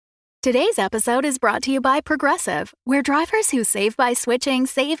Today's episode is brought to you by Progressive, where drivers who save by switching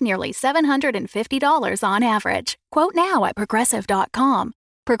save nearly $750 on average. Quote now at Progressive.com.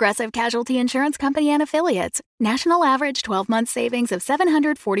 Progressive Casualty Insurance Company and Affiliates. National average 12-month savings of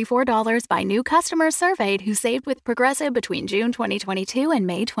 $744 by new customers surveyed who saved with Progressive between June 2022 and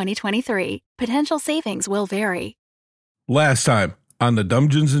May 2023. Potential savings will vary. Last time on the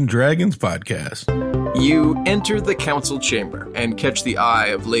Dungeons & Dragons podcast. You enter the council chamber and catch the eye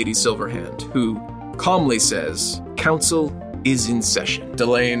of Lady Silverhand, who calmly says, "Council is in session."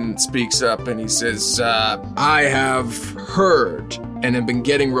 Delane speaks up and he says, I have heard and have been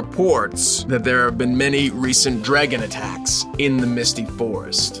getting reports that there have been many recent dragon attacks in the Misty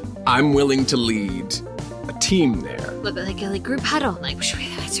Forest. I'm willing to lead a team there. Look, like group huddle. Like,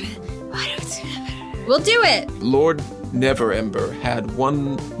 we'll do it. Lord Neverember had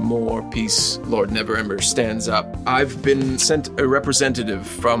one more piece. Lord Neverember stands up. I've been sent a representative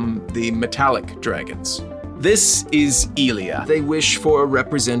from the metallic dragons. This is Elia. They wish for a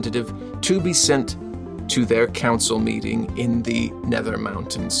representative to be sent to their council meeting in the Nether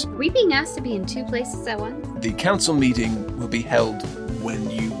Mountains. Are we being asked to be in two places at once? The council meeting will be held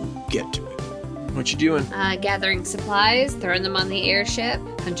when you get to it. What you doing? Gathering supplies, throwing them on the airship,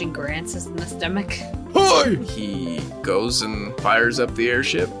 punching Grancis in the stomach. Hi! He goes and fires up the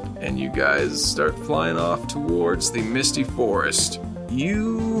airship, and you guys start flying off towards the Misty Forest.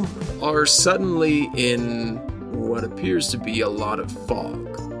 You are suddenly in what appears to be a lot of fog.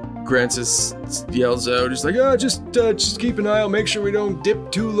 Grancis yells out, he's like, just keep an eye out, make sure we don't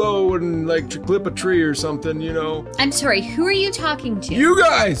dip too low and clip a tree or something, you know. I'm sorry, who are you talking to? You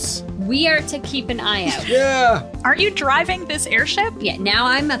guys! We are to keep an eye out. Yeah! Aren't you driving this airship? Yeah, now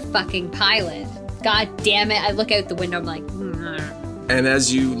I'm a fucking pilot. God damn it, I look out the window, I'm like, And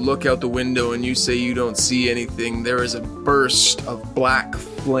as you look out the window and you say you don't see anything, there is a burst of black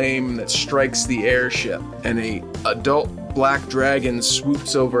flame that strikes the airship, and a adult black dragon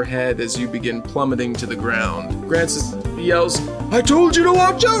swoops overhead as you begin plummeting to the ground. Grancis yells, "I told you to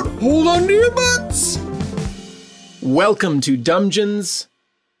watch out! Hold on to your butts!" Welcome to Dungeons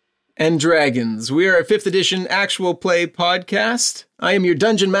and Dragons. We are a 5th edition actual play podcast. I am your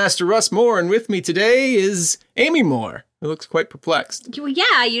Dungeon Master, Russ Moore, and with me today is Amy Moore, who looks quite perplexed. well,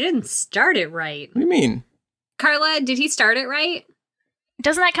 yeah, you didn't start it right. What do you mean? Carla, did he start it right?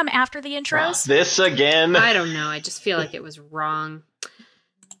 Doesn't that come after the intros? This again? I don't know, I just feel like it was wrong.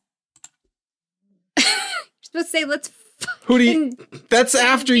 You're supposed to say, let's Who do you... That's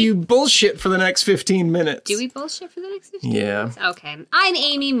after you bullshit for the next 15 minutes. Do we bullshit for the next 15 Yeah. minutes? Okay. I'm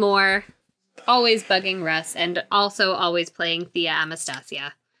Amy Moore, always bugging Russ, and also always playing Thea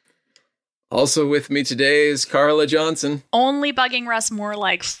Anastasia. Also with me today is Carla Johnson. Only bugging Russ more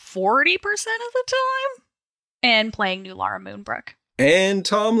like 40% of the time. And playing new Lara Moonbrook. And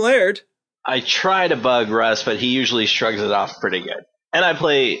Tom Laird. I try to bug Russ, but he usually shrugs it off pretty good. And I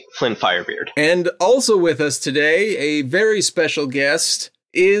play Flynn Firebeard. And also with us today, a very special guest,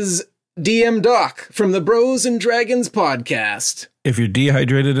 is DM Doc from the Bros and Dragons podcast. If you're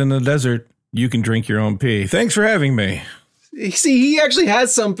dehydrated in the desert, you can drink your own pee. Thanks for having me. See, he actually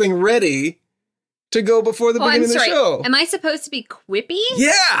has something ready to go before the beginning of the show. Am I supposed to be quippy?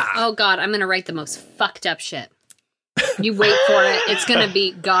 Yeah! Oh, God, I'm going to write the most fucked up shit. You wait for it. It's going to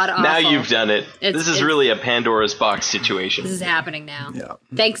be god-awful. Now you've done it. It's really a Pandora's box situation. This is happening now. Yeah.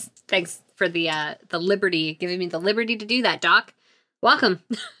 Thanks for the liberty, giving me the liberty to do that, Doc. Welcome.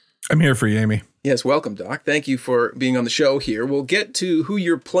 I'm here for you, Amy. Yes, welcome, Doc. Thank you for being on the show here. We'll get to who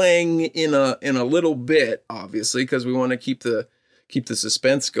you're playing in a little bit, obviously, because we want to keep the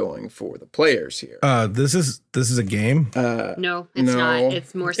suspense going for the players here. This is a game. No, it's not.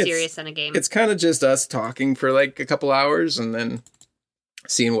 It's more serious than a game. It's kind of just us talking for like a couple hours and then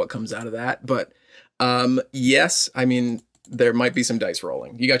seeing what comes out of that. But yes, I mean, there might be some dice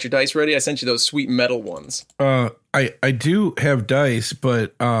rolling. You got your dice ready? I sent you those sweet metal ones. I do have dice,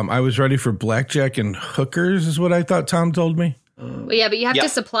 but I was ready for blackjack and hookers is what I thought Tom told me. Well, yeah, but you have to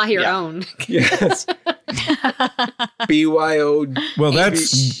supply your own. Yes. BYO. Well,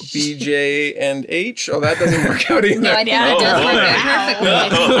 that's BJ and H. Oh, that doesn't work out either. No, it does work out perfectly. I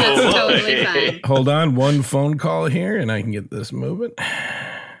think that's totally fine. Hold on, one phone call here, and I can get this moving.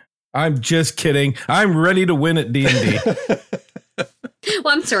 I'm just kidding. I'm ready to win at D&D.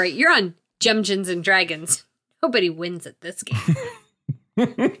 Well, I'm sorry. You're on Dungeons and Dragons. Nobody wins at this game.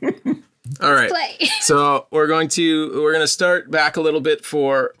 All right. Play. So we're going to start back a little bit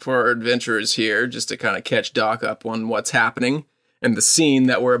for our adventurers here, just to kind of catch Doc up on what's happening and the scene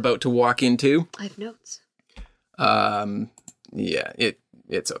that we're about to walk into. I have notes. Yeah,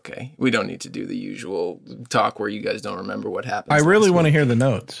 It's okay. We don't need to do the usual talk where you guys don't remember what happened. I really want to hear the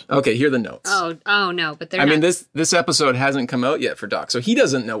notes. Okay, hear the notes. Oh no, but they're I not. mean, this episode hasn't come out yet for Doc, so he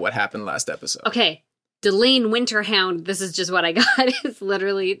doesn't know what happened last episode. Okay, Delane Winterhound, this is just what I got. It's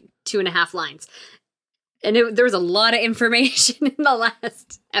literally 2.5 lines. And there was a lot of information in the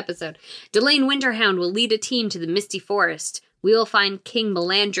last episode. Delane Winterhound will lead a team to the Misty Forest. We will find King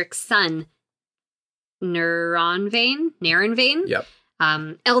Melandric's son, Narenvain? Yep.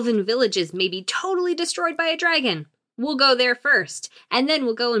 Elven villages may be totally destroyed by a dragon. We'll go there first. And then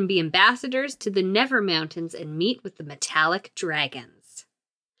we'll go and be ambassadors to the Never Mountains and meet with the metallic dragons.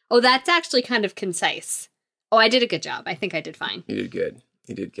 Oh, that's actually kind of concise. Oh, I did a good job. I think I did fine. You did good.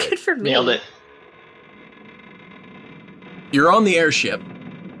 Good for me. Nailed it. You're on the airship,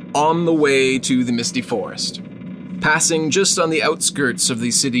 on the way to the Misty Forest, passing just on the outskirts of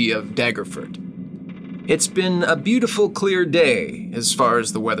the city of Daggerford. It's been a beautiful, clear day as far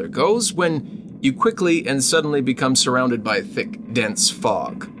as the weather goes when you quickly and suddenly become surrounded by thick, dense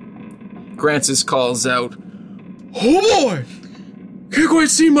fog. Grancis calls out, "Oh boy! Can't quite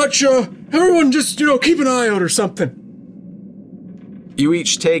see much, everyone just, keep an eye out or something." You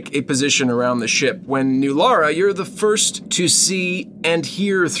each take a position around the ship when, Nulara, you're the first to see and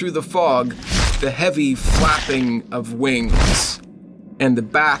hear through the fog the heavy flapping of wings and the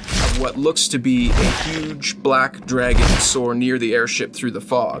back of what looks to be a huge black dragon soar near the airship through the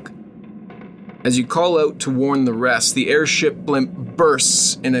fog. As you call out to warn the rest, the airship blimp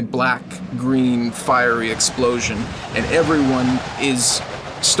bursts in a black-green fiery explosion, and everyone is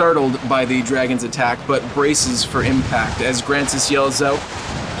startled by the dragon's attack, but braces for impact as Grancis yells out,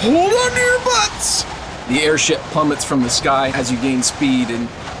 "Hold on to your butts!" The airship plummets from the sky as you gain speed and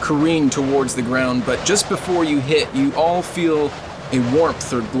careen towards the ground, but just before you hit, you all feel a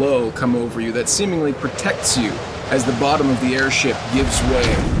warmth or glow come over you that seemingly protects you as the bottom of the airship gives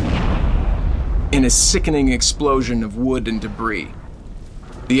way in a sickening explosion of wood and debris.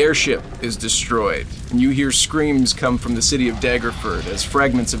 The airship is destroyed, and you hear screams come from the city of Daggerford as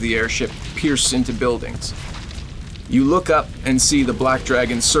fragments of the airship pierce into buildings. You look up and see the black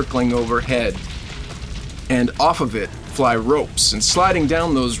dragon circling overhead, and off of it fly ropes, and sliding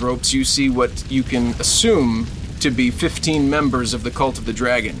down those ropes you see what you can assume to be 15 members of the Cult of the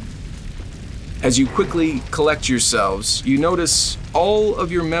Dragon. As you quickly collect yourselves, you notice all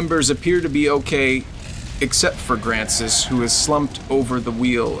of your members appear to be okay, except for Grancis, who is slumped over the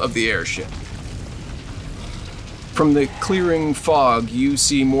wheel of the airship. From the clearing fog, you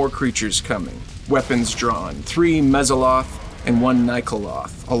see more creatures coming, weapons drawn, 3 Mesoloth and 1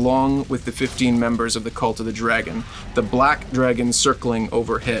 Nikoloth, along with the 15 members of the Cult of the Dragon, the black dragon circling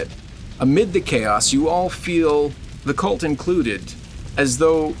overhead. Amid the chaos, you all feel, the cult included, as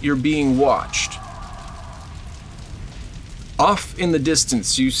though you're being watched. Off in the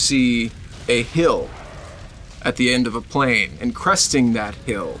distance, you see a hill at the end of a plain, and cresting that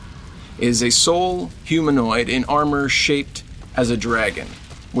hill is a sole humanoid in armor shaped as a dragon,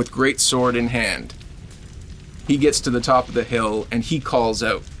 with great sword in hand. He gets to the top of the hill, and he calls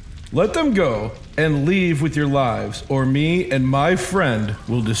out, Let them go and leave with your lives, or me and my friend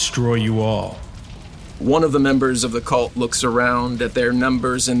will destroy you all. One of the members of the cult looks around at their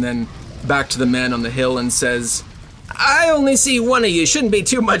numbers and then back to the men on the hill and says, I only see one of you. Shouldn't be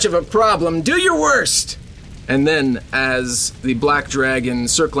too much of a problem. Do your worst. And then, as the black dragon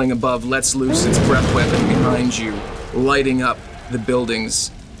circling above lets loose its breath weapon behind you, lighting up the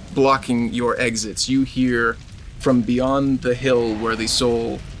buildings, blocking your exits, you hear from beyond the hill where the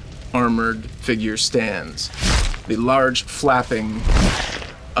sole armored figure stands, the large flapping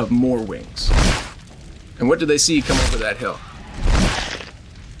of more wings. And what do they see come over that hill?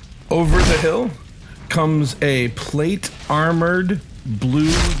 Over the hill comes a plate-armored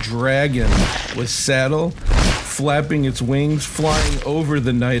blue dragon with saddle, flapping its wings, flying over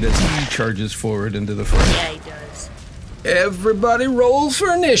the night as he charges forward into the fray. Yeah, he does. Everybody roll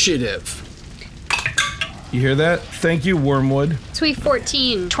for initiative. You hear that? Thank you, Wormwood. Sweet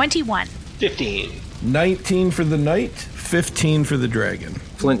 14. 21. 15. 19 for the knight, 15 for the dragon.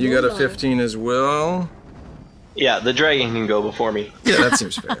 Flint, you got a 15 as well. Yeah, the dragon can go before me. Yeah, that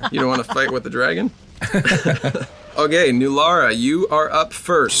seems fair. You don't want to fight with the dragon? Okay, Nulara, you are up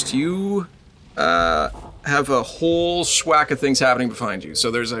first. You have a whole swack of things happening behind you. So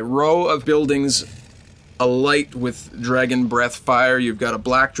there's a row of buildings alight with dragon breath fire. You've got a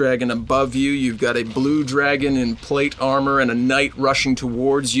black dragon above you. You've got a blue dragon in plate armor and a knight rushing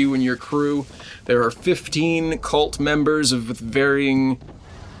towards you and your crew. There are 15 cult members with varying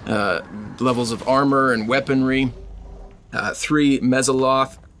levels of armor and weaponry. 3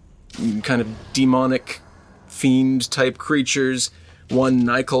 Mesoloth, kind of demonic fiend-type creatures. one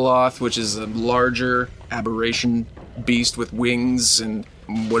Nikoloth, which is a larger aberration beast with wings. And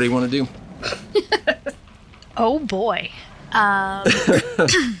what do you want to do? Oh boy.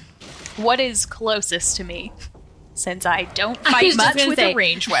 What is closest to me? Since I don't fight much with a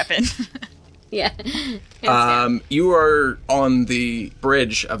ranged weapon. Yeah. You are on the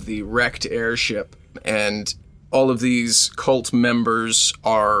bridge of the wrecked airship, and all of these cult members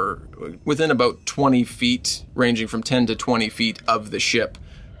are within about 20 feet, ranging from 10 to 20 feet of the ship.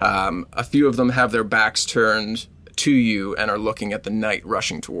 A few of them have their backs turned to you and are looking at the knight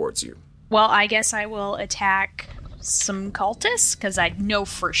rushing towards you. Well, I guess I will attack some cultists, because I know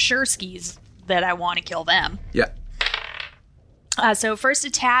for sure skis that I want to kill them. Yeah. So first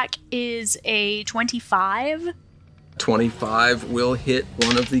attack is a 25. 25 will hit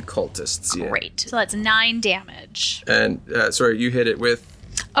one of the cultists. Yeah. Great. So that's 9 damage. And, sorry, you hit it with...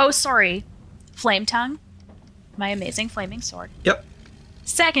 Oh, sorry. Flame Tongue. My amazing flaming sword. Yep.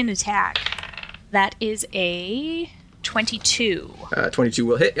 Second attack. That is a 22. 22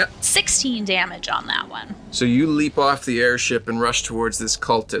 will hit, yep. 16 damage on that one. So you leap off the airship and rush towards this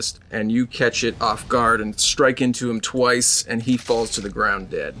cultist, and you catch it off guard and strike into him twice, and he falls to the ground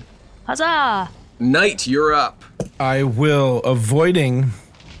dead. Huzzah! Knight, you're up. I will, avoiding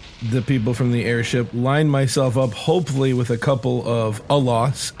the people from the airship, line myself up, hopefully with a couple of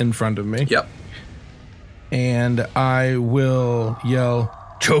Alos in front of me. Yep. And I will yell,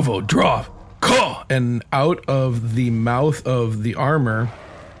 Chovo, draw, call! And out of the mouth of the armor,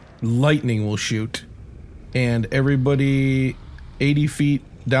 lightning will shoot. And everybody 80 feet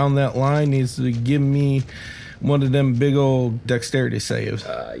down that line needs to give me one of them big old dexterity saves.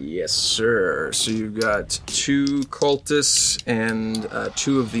 Yes, sir. So you've got 2 cultists and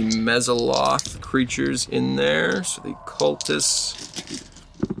 2 of the Mesoloth creatures in there. So the cultists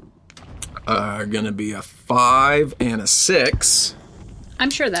are going to be a 5 and a 6. I'm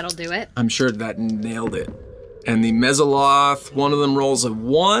sure that'll do it. I'm sure that nailed it. And the Mesoloth, one of them rolls a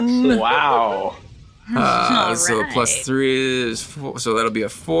 1. Wow. So plus 3 is 4. So that'll be a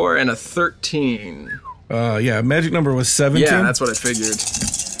 4 and a 13. Yeah, magic number was 17. Yeah, that's what I figured.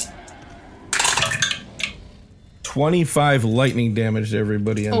 25 lightning damage to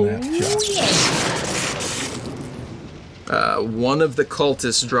everybody in that shot. One of the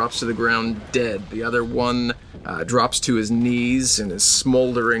cultists drops to the ground dead. The other one drops to his knees and is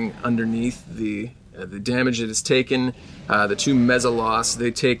smoldering underneath the damage it has taken. The 2 Mesoloths,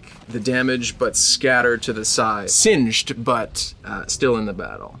 they take the damage but scatter to the side. Singed, but still in the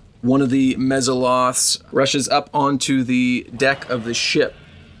battle. One of the Mesoloths rushes up onto the deck of the ship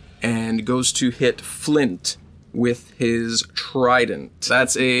and goes to hit Flint with his trident.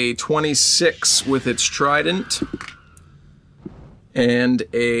 That's a 26 with its trident. And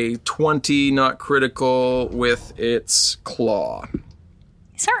a 20 not critical with its claw.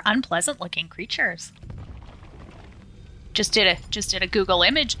 These are unpleasant looking creatures. Just did a Google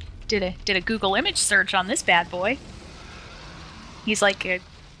image did a Google image search on this bad boy. He's like a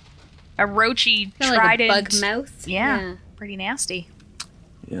roachy trident. Like a bug mouth. Yeah, pretty nasty.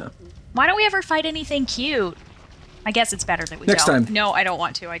 Yeah. Why don't we ever fight anything cute? I guess it's better that we Next don't. time. No, I don't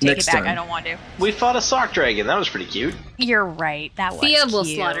want to. I take Next it back. time. I don't want to. We fought a sock dragon. That was pretty cute. You're right. That was Thea will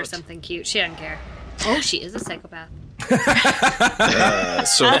cute. slaughter something cute. She doesn't care. Oh, she is a psychopath.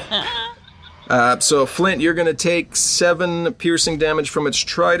 So Flint, you're going to take 7 piercing damage from its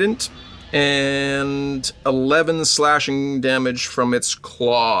trident and 11 slashing damage from its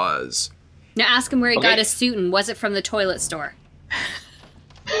claws. Now ask him where he Okay. got his suit and was it from the toilet store?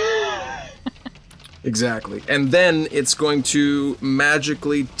 Exactly. And then it's going to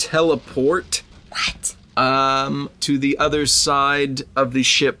magically teleport What? to the other side of the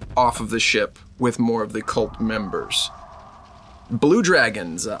ship, off of the ship, with more of the cult members. Blue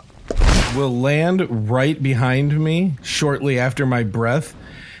Dragon's up. Will land right behind me shortly after my breath,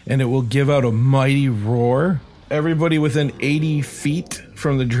 and it will give out a mighty roar. Everybody within 80 feet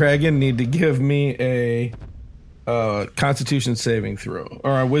from the dragon need to give me a Constitution saving throw,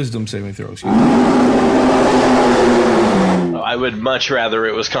 or a Wisdom saving throw, excuse me. I would much rather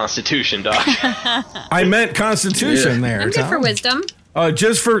it was Constitution, Doc. I meant Constitution there. I'm good for Tom. wisdom.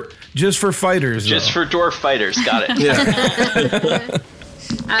 Just for fighters. Just though. for dwarf fighters. Got it. Yeah.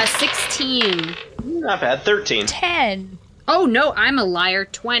 16. Not bad. 13. 10. Oh no, I'm a liar.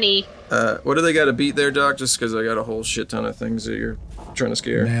 20. What do they got to beat there, Doc? Just because I got a whole shit ton of things that you're trying to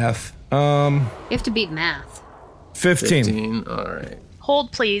scare. Math. You have to beat math. 15. 15. All right.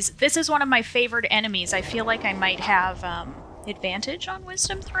 Hold, please. This is one of my favorite enemies. I feel like I might have advantage on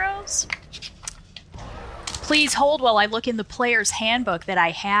wisdom throws. Please hold while I look in the player's handbook that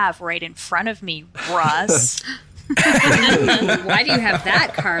I have right in front of me, Russ. Why do you have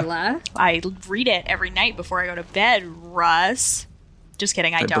that, Carla? I read it every night before I go to bed, Russ. Just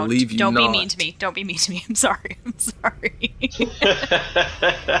kidding, I don't. believe you Don't be not. mean to me. Don't be mean to me. I'm sorry. I'm sorry.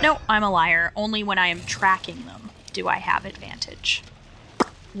 No, I'm a liar. Only when I am tracking them do I have advantage.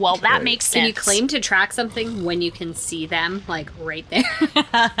 Well, that makes sense. Can you claim to track something when you can see them, like, right there?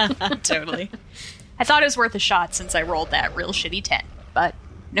 Totally. I thought it was worth a shot since I rolled that real shitty 10, but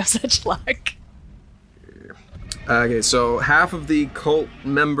no such luck. Okay, so half of the cult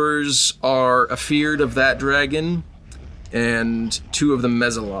members are afeared of that dragon, and 2 of the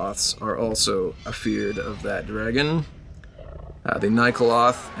Mesoloths are also afeared of that dragon. The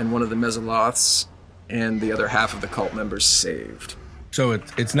Nikoloth and one of the Mesoloths, and the other half of the cult members saved. So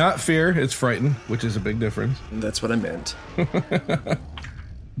it's not fear, it's frightened, which is a big difference. And that's what I meant.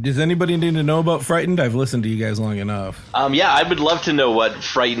 Does anybody need to know about frightened? I've listened to you guys long enough. Yeah, I would love to know what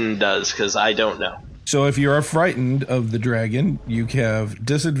frightened does, because I don't know. So if you are frightened of the dragon, you have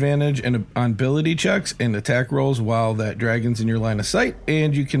disadvantage on ability checks and attack rolls while that dragon's in your line of sight,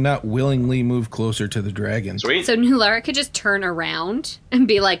 and you cannot willingly move closer to the dragon. Sweet. So Nulara could just turn around and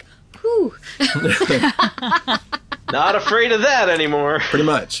be like, whew. Not afraid of that anymore. Pretty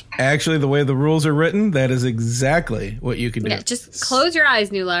much. Actually, the way the rules are written, that is exactly what you can do. Yeah, just close your eyes,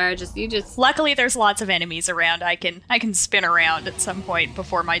 Nulara. Just Luckily, there's lots of enemies around. I can spin around at some point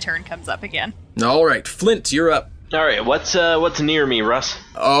before my turn comes up again. All right, Flint, you're up. All right, what's near me, Russ?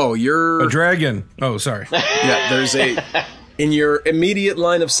 Oh, you're... A dragon. Oh, sorry. Yeah, there's a... In your immediate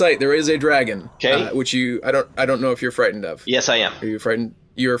line of sight, there is a dragon. Okay. Which I don't know if you're frightened of. Yes, I am. Are you frightened?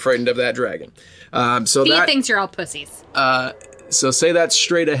 You're frightened of that dragon. Thea thinks you're all pussies. So say that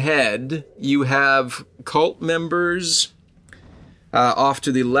straight ahead. You have cult members off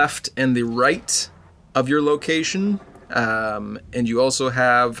to the left and the right of your location. And you also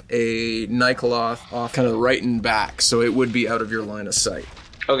have a Nikoloth off kind of right and back. So it would be out of your line of sight.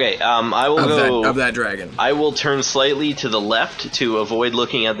 Okay, I will go... Of that dragon. I will turn slightly to the left to avoid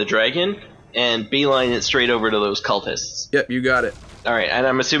looking at the dragon, and beeline it straight over to those cultists. Yep, you got it. All right, and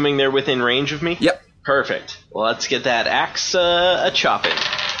I'm assuming they're within range of me? Yep. Perfect. Well, let's get that axe a-chopping.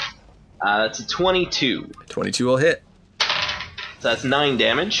 That's a 22. 22 will hit. So that's 9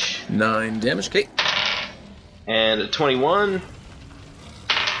 damage. 9 damage. Okay. And a 21.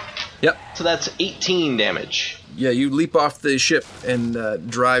 Yep. So that's 18 damage. Yeah, you leap off the ship and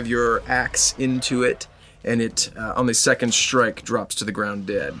drive your axe into it, and it, on the second strike, drops to the ground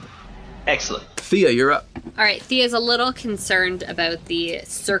dead. Excellent. Thea, you're up. All right, Thea's a little concerned about the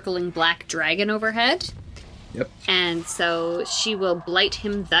circling black dragon overhead, Yep. and so she will blight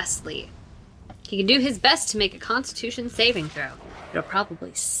him thusly. He can do his best to make a Constitution saving throw. He'll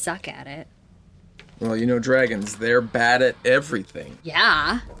probably suck at it. Well, you know dragons, they're bad at everything.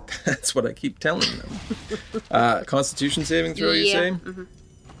 Yeah. That's what I keep telling them. Constitution saving throw, you say? Mhm.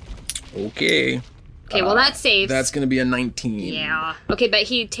 Okay. Okay, well, that saves. That's going to be a 19. Yeah. Okay, but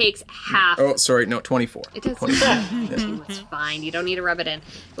he takes half. Oh, sorry, no, 24. It does. It's fine. You don't need to rub it in.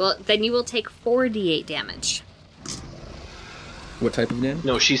 Well, then you will take 4d8 damage. What type of damage?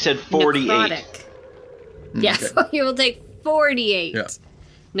 No, she said 48. Necrotic. Yes, you will take 48 Yeah.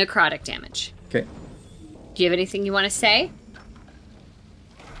 necrotic damage. Okay. Do you have anything you want to say?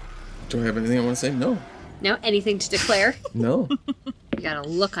 Do I have anything I want to say? No. No? Anything to declare? No. You got a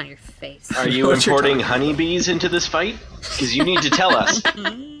look on your face. Are you What you're importing honeybees into this fight? Because you need to tell us.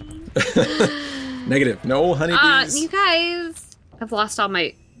 Negative. No honeybees. You guys, I've lost all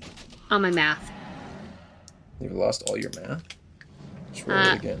my math. You've lost all your math. Just roll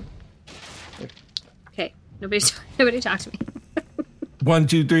it again. Okay, nobody talk to me. 1,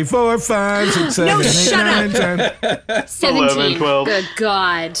 2, 3, 4, 5, 6, 7, 8, shut 9, 10. 17. 11, 12. Good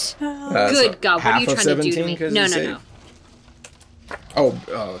God. Good God. What are you trying to do to me? 'cause No, you no, saved? no. Oh,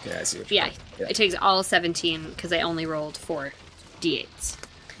 okay, I see what you're Yeah, it takes all 17 because I only rolled 4 d8s.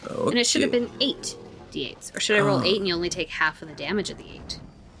 Okay. And it should have been 8 d8s. Or should I roll 8 and you only take half of the damage of the 8?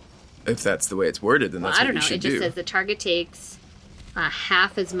 If that's the way it's worded, then Well, that's I what don't you know. should It just do. says the target takes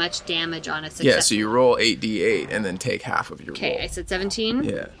half as much damage on a success. Yeah, so you roll 8d8 and then take half of your Okay, I roll. said 17?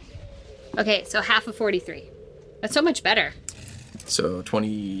 Yeah. Okay, so half of 43. That's so much better. So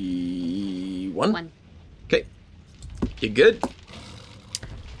 21? 1. Okay. You good?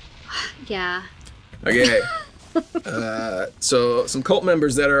 Yeah. Okay. So some cult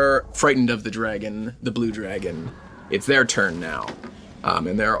members that are frightened of the dragon, the blue dragon, it's their turn now.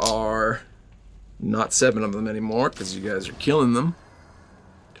 And there are not 7 of them anymore because you guys are killing them.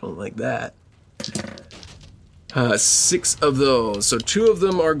 Don't like that. 6 of those. So 2 of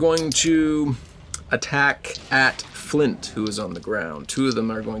them are going to attack at Flint, who is on the ground. 2 of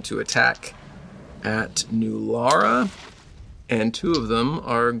them are going to attack at Nulara, and 2 of them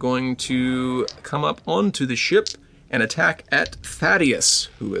are going to come up onto the ship and attack at Thaddeus,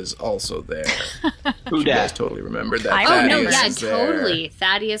 who is also there. Who You guys dat? totally remembered that. I Oh, Thaddeus no, yeah, is there. totally.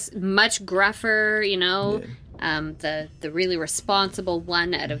 Thaddeus, much gruffer, the really responsible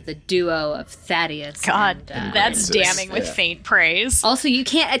one out of the duo of Thaddeus. God, and, that's Francis, damning with yeah. faint praise. Also, you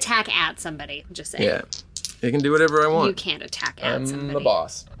can't attack at somebody. I'm just saying. Yeah. I can do whatever I You want. can't attack at I'm somebody. the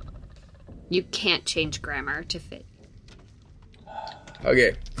boss. You can't change grammar to fit.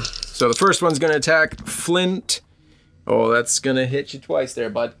 Okay. So the first one's going to attack Flint. Oh, that's going to hit you twice there,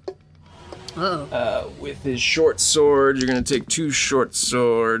 bud. Oh. With his short sword, you're going to take 2 short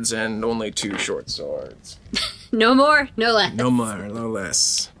swords and only 2 short swords. No more, no less. No more, no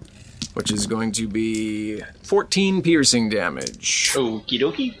less. Which is going to be 14 piercing damage. Okie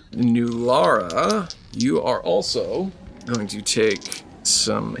dokie. Nulara, you are also going to take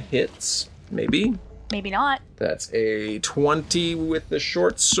some hits, maybe. Maybe not. That's a 20 with the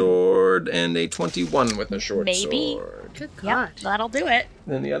short sword and a 21 with the short Maybe. sword. Good God. Yep, that'll do it.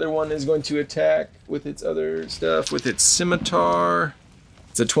 Then the other one is going to attack with its other stuff, with its scimitar.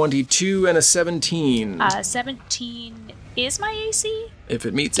 It's a 22 and a 17. 17 is my AC? If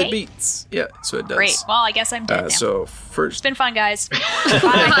it meets, okay. it beats. Yeah, so it does. Great. Well, I guess I'm dead now. So It's first, been fun, guys.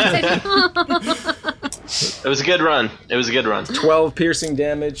 It was a good run. 12 piercing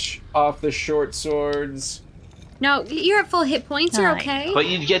damage off the short swords. No, you're at full hit points. You're Alright. okay. But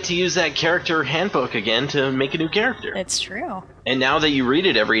you'd get to use that character handbook again to make a new character. It's true. And now that you read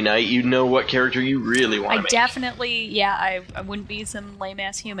it every night, you know what character you really want to I make. definitely, I wouldn't be some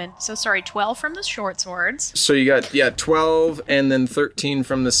lame-ass human. So sorry, 12 from the short swords. So you got, 12 and then 13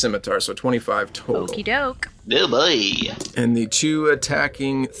 from the scimitar, so 25 total. Okie doke. Oh boy. And the 2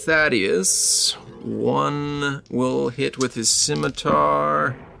 attacking Thaddeus, 1 will hit with his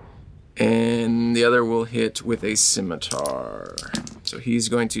scimitar, and the other will hit with a scimitar. So he's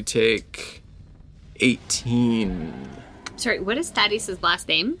going to take 18. Sorry, what is Thaddeus' last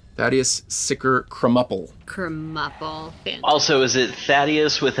name? Thaddeus Sicker Crumupple. Kermuple. Also, is it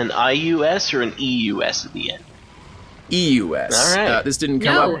Thaddeus with an IUS or an EUS at the end? EUS. All right. This didn't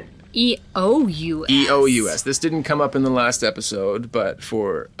come No, up. EOUS. EOUS. This didn't come up in the last episode, but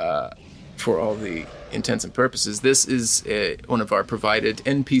for all the intents and purposes, this is one of our provided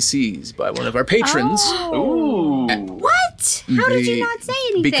NPCs by one of our patrons. Ooh. What? How did you not say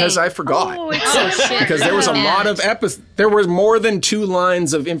anything? Because I forgot. Oh, it's shit. Because there was a lot of there was more than 2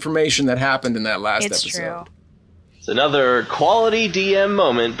 lines of information that happened in that last It's episode. true. It's another quality DM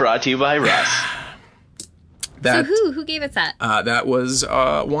moment brought to you by Russ. That So who gave us that? that was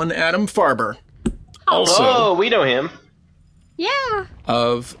one Adam Farber, also Oh, we know him. Yeah.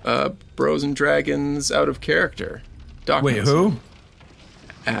 of Bros and Dragons Out of Character. Doc Wait, knows who? him.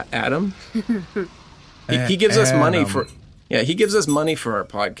 Adam. He gives us money Adam. for. Yeah, he gives us money for our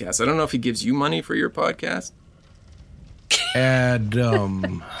podcast. I don't know if he gives you money for your podcast.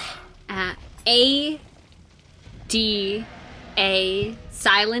 Adam. A-D-A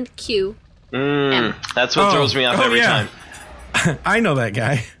silent Q. That's what throws me off every time. I know that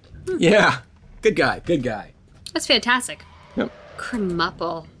guy. Yeah, good guy. Good guy. That's fantastic. Yep.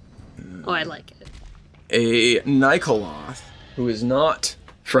 Kermuple. Oh, I like it. A Nikoloth, who is not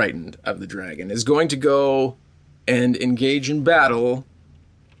frightened of the dragon, is going to go and engage in battle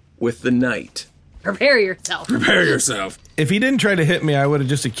with the knight. Prepare yourself. Prepare yourself. If he didn't try to hit me, I would have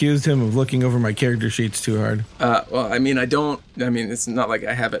just accused him of looking over my character sheets too hard. Well, I mean, it's not like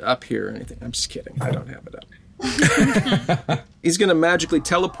I have it up here or anything. I'm just kidding. I don't have it up. He's going to magically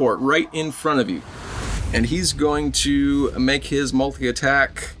teleport right in front of you. And he's going to make his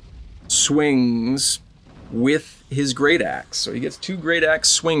multi-attack swings with his great axe. So he gets 2 great axe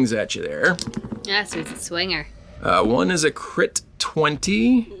swings at you there. Yeah, so he's a swinger. One is a crit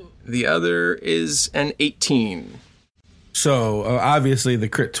 20. The other is an 18. So obviously the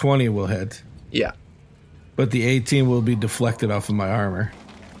crit 20 will hit, Yeah. but the 18 will be deflected off of my armor.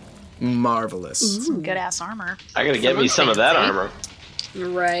 Marvelous. Some good ass armor. I gotta get me some of that fancy. armor.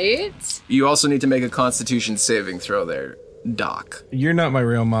 Right? You also need to make a Constitution saving throw there, Doc. You're not my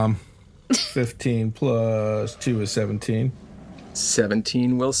real mom. 15 plus 2 is 17.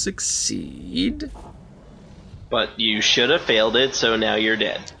 17 will succeed. But you should have failed it, so now you're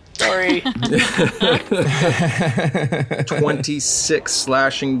dead. Sorry. 26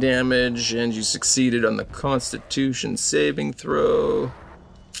 slashing damage, and you succeeded on the Constitution saving throw.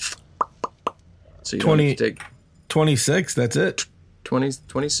 So you 20 have to take 26, that's it.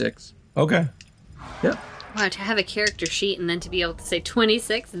 26. Okay. Yeah. Wow, to have a character sheet and then to be able to say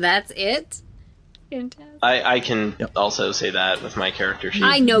 26, that's it? Fantastic. I can also say that with my character sheet.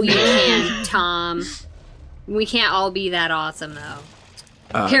 I know you can, Tom. We can't all be that awesome, though.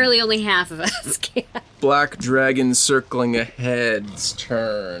 Apparently only half of us can. Black Dragon circling ahead's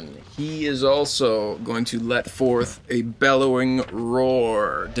turn. He is also going to let forth a bellowing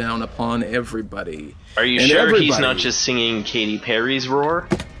roar down upon everybody. Are you And sure he's everybody not just singing Katy Perry's roar?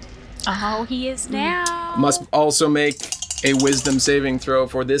 Oh, he is now. must also make a wisdom saving throw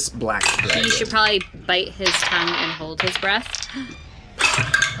for this black dragon. He should probably bite his tongue and hold his breath.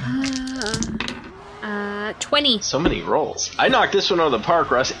 20. So many rolls. I knocked this one out of the park,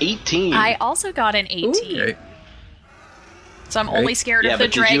 Russ. 18. I also got an 18. Okay. So I'm only scared Yeah, of the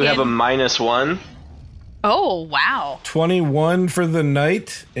but dragon. did you have a -1? Oh, wow. 21 for the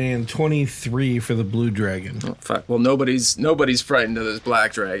knight and 23 for the blue dragon. Oh, fuck. Well, nobody's frightened of this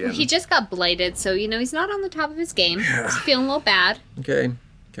black dragon. He just got blighted, so, he's not on the top of his game. He's feeling a little bad. Okay.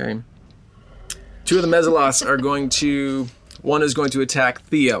 Two of the Mezzaloths are going to... One is going to attack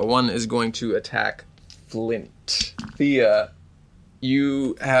Thea. One is going to attack Flint. Thea,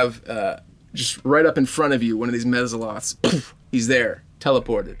 you have just right up in front of you one of these Mezzaloths. Poof, he's there,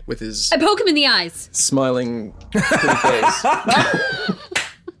 teleported, with his I poke him in the eyes. smiling pretty face.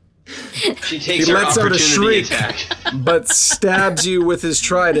 She takes He her lets out a opportunity shriek. attack. But stabs you with his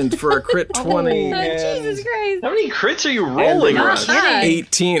trident for a crit 20. Oh, Jesus Christ. How many crits are you rolling, And- Russ? God.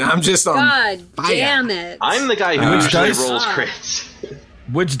 18. I'm just on God fire. damn it. I'm the guy who Which usually dice? rolls crits.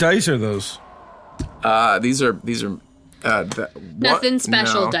 Which dice are those? These are Nothing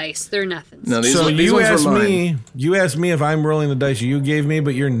special no. dice. They're nothing. No, these So these you ones were asked mine. you asked me if I'm rolling the dice you gave me,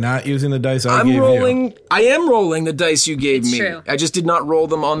 but you're not using the dice I gave you. I am rolling the dice you gave It's me. true. I just did not roll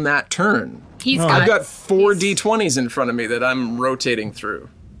them on that turn. He's I've got 4 D20s in front of me that I'm rotating through.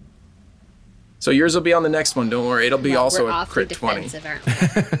 So yours will be on the next one. Don't worry. It'll be also we're a awfully crit 20. defensive,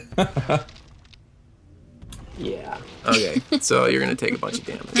 aren't we? Yeah. Okay. So you're going to take a bunch of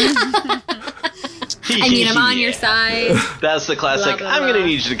damage. I mean, I'm on your side. That's the classic. Blah, blah, I'm going to blah.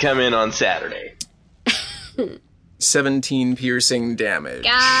 need you to come in on Saturday. 17 piercing damage.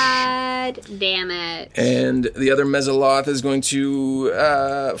 God damn it. And the other Mezzaloth is going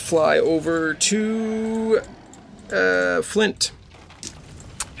to fly over to Flint.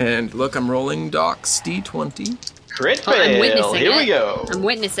 And look, I'm rolling Doc's D20. Crit Oh, I'm fail. witnessing Here it. we go. I'm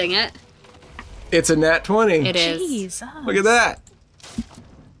witnessing it. It's a nat 20. It is. Jesus. Look at that.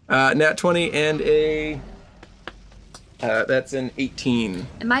 Nat 20 and a... that's an 18.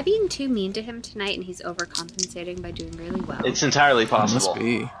 Am I being too mean to him tonight and he's overcompensating by doing really well? It's entirely Must possible.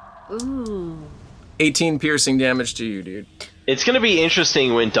 be. Ooh. 18 piercing damage to you, dude. It's going to be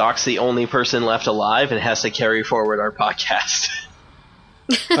interesting when Doc's the only person left alive and has to carry forward our podcast.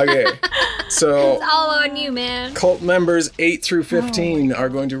 Okay. So... It's all on you, man. Cult members 8 through 15 are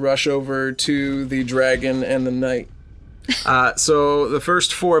going to rush over to the dragon and the knight. So the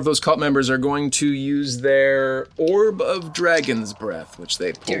first 4 of those cult members are going to use their Orb of Dragon's Breath, which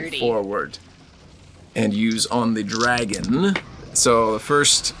they pull Dirty. forward and use on the dragon. So the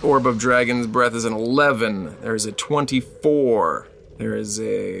first Orb of Dragon's Breath is an 11. There's a 24. There is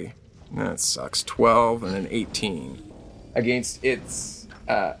a... That sucks. 12 and an 18. Against its...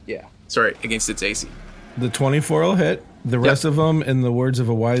 against its AC. The 24 will hit. The rest of them, in the words of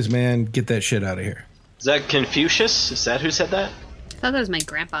a wise man, get that shit out of here. Is that Confucius? Is that who said that? I thought that was my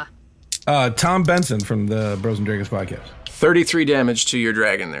grandpa. Tom Benson from the Bros and Dragons podcast. 33 damage to your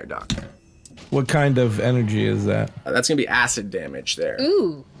dragon there, Doc. What kind of energy is that? That's going to be acid damage there.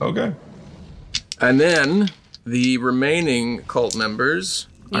 Ooh. Okay. And then the remaining cult members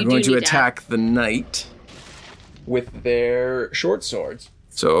are You going do to need attack the knight with their short swords.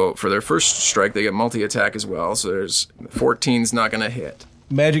 So for their first strike, they get multi-attack as well. So there's 14's not going to hit.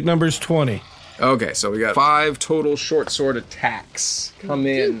 Magic number's 20. Okay, so we got 5 total short sword attacks come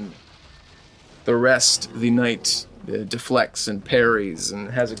in. The rest, the knight deflects and parries and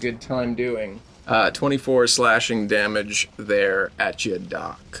has a good time doing. 24 slashing damage there at you,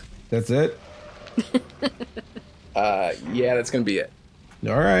 Doc. That's it? Yeah, that's going to be it.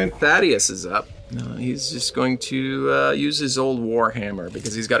 All right. Thaddeus is up. He's just going to use his old warhammer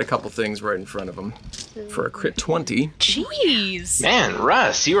because he's got a couple things right in front of him for a crit 20. Jeez. Man,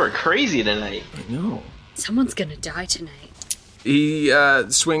 Russ, you are crazy tonight. I know. Someone's gonna die tonight. He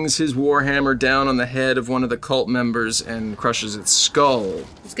swings his warhammer down on the head of one of the cult members and crushes its skull.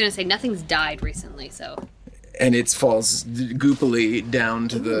 I was gonna say nothing's died recently, so. And it falls goopily down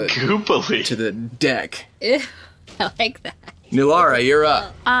to the Goopily. deck. Ew, I like that. Nilara, you're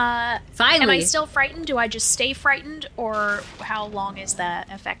up. Finally. Am I still frightened? Do I just stay frightened? Or how long is the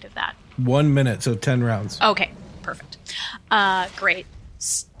effect of that? 1 minute, so 10 rounds. Okay, perfect. Great.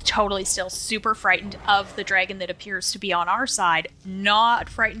 totally still super frightened of the dragon that appears to be on our side. Not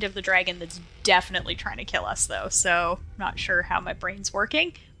frightened of the dragon that's definitely trying to kill us, though. So, not sure how my brain's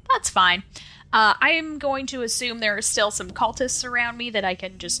working. That's fine. I am going to assume there are still some cultists around me that I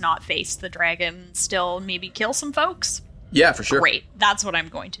can just not face the dragon, still maybe kill some folks. Yeah, for sure. Great. That's what I'm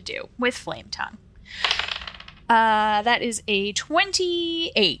going to do with Flame Tongue. That is a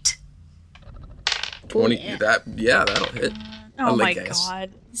 28. 20. That'll hit. Oh my guys.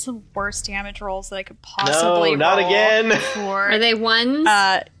 god. It's the worst damage rolls that I could possibly No, not roll again. Are they ones?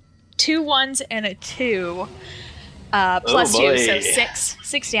 2 1s and a 2. Plus 2, so boy.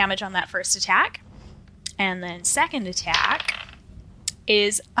 6 damage on that first attack. And then second attack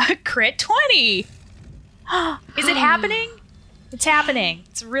is a crit 20. Is it happening? It's happening.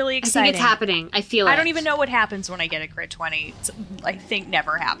 It's really I exciting. think it's happening. I feel it. I don't even know what happens when I get a crit 20. It's, I think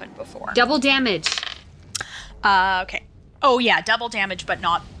never happened before. Double damage. Okay. Oh yeah, double damage, but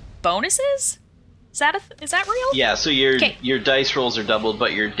not bonuses. Is that real? Yeah, so your dice rolls are doubled,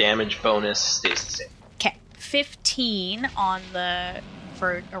 but your damage bonus stays the same. Okay, 15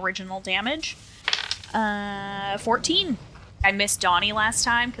 for original damage. 14. I missed Donnie last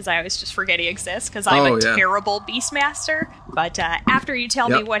time because I always just forget he exists because I'm a terrible Beastmaster. But after you tell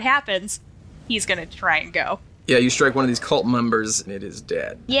me what happens, he's gonna try and go. Yeah, you strike one of these cult members and it is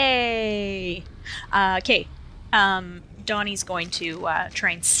dead. Yay! Okay. Donnie's going to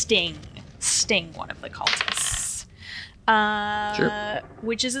try and sting one of the cultists. Sure.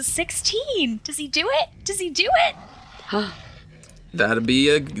 Which is a 16. Does he do it? That'd be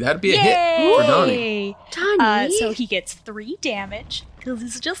a hit for Donnie. Donnie. So he gets 3 damage because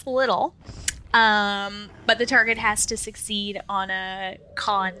it's just little. But the target has to succeed on a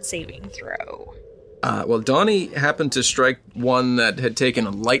con saving throw. Well, Donnie happened to strike one that had taken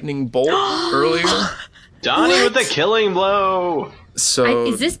a lightning bolt earlier. Donnie with the killing blow. So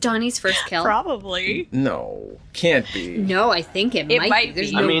is this Donnie's first kill? Probably. No, can't be. No, I think it might be. There's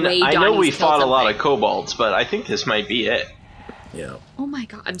be. no I mean, way I know Donnie's we killed fought a lot of something. kobolds, but I think this might be it. Yeah. Oh my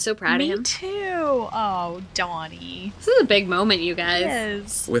god, I'm so proud of Me him. too. Oh, Donnie. This is a big moment, you guys.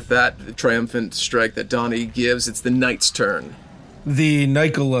 Yes. With that triumphant strike that Donnie gives, it's the knight's turn. The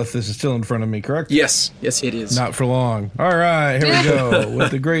Nikolath is still in front of me, correct? Yes, it is. Not for long. All right, here we go. With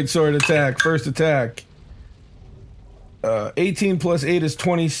the great sword attack. First attack. 18 plus 8 is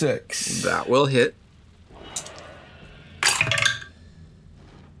 26. That will hit.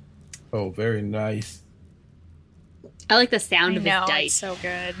 Oh, very nice. I like the sound I of know, his it's dice. so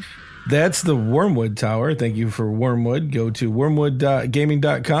good. That's the Wormwood Tower. Thank you for Wormwood. Go to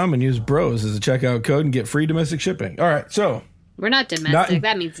wormwoodgaming.com and use BROS as a checkout code and get free domestic shipping. All right, so We're not domestic.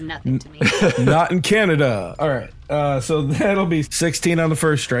 That means nothing to me. not in Canada. All right, so that'll be 16 on the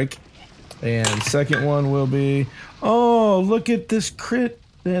first strike. And second one will be, oh, look at this crit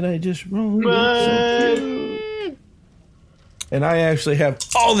that I just rolled. It's so cute. And I actually have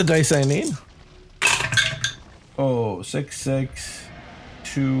all the dice I need. Oh, 6, 6,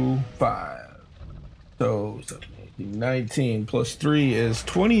 2, 5. So 19 plus 3 is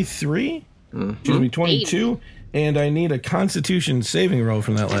 23. Excuse me, 22. And I need a Constitution saving roll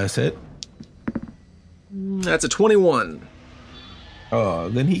from that last hit. That's a 21. Oh,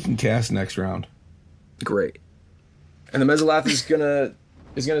 then he can cast next round. Great. And the Mezzalath is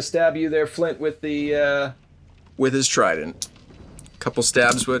gonna stab you there, Flint, with his trident. Couple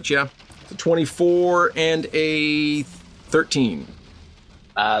stabs with you. So 24 and a 13.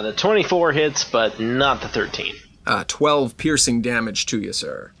 The 24 hits, but not the 13. 12 piercing damage to you,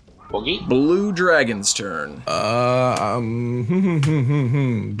 sir. Boogie? Blue Dragon's turn.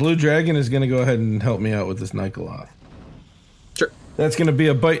 Blue Dragon is going to go ahead and help me out with this Nikolath. Sure. That's going to be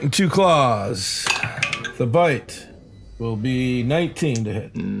a bite and 2 claws. The bite will be 19 to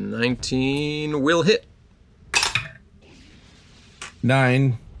hit. 19 will hit.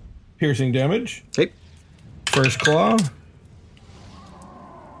 9 piercing damage. Okay. First claw.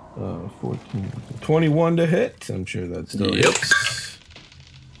 14. 21 to hit. I'm sure that's still Yep. hits.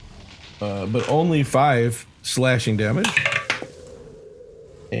 But only 5 slashing damage.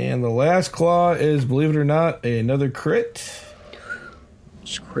 And the last claw is, believe it or not, another crit.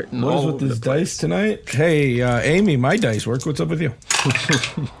 Critting What is all with over this the place. dice tonight? Hey, Amy, my dice work. What's up with you?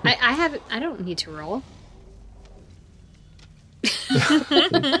 I don't need to roll.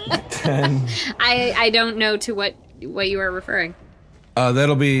 10. I don't know to what you are referring.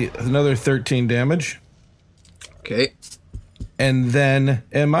 That'll be another 13 damage. Okay. And then,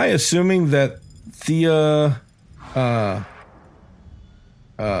 am I assuming that Thea,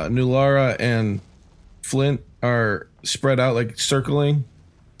 Nulara, and Flint are spread out, like circling?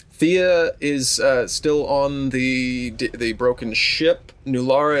 Thea is still on the broken ship.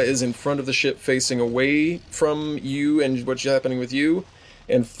 Nulara is in front of the ship facing away from you and what's happening with you.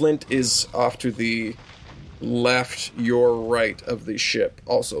 And Flint is off to the left, your right of the ship,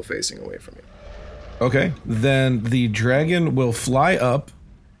 also facing away from you. Okay. Then the dragon will fly up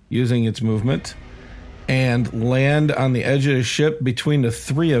using its movement and land on the edge of the ship between the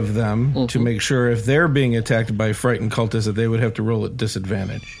three of them to make sure if they're being attacked by frightened cultists that they would have to roll at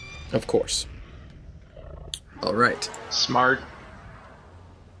disadvantage. Of course. All right. Smart.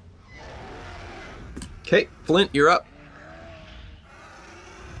 Okay, Flint, you're up.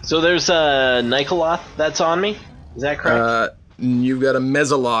 So there's a Nikoloth that's on me? Is that correct? You've got a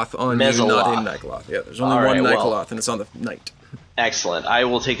Mesoloth on you, not a Nikoloth. Yeah, there's only one Nikoloth, and it's on the knight. Excellent. I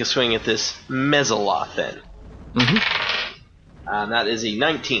will take a swing at this Mesoloth then. Mm-hmm. That is a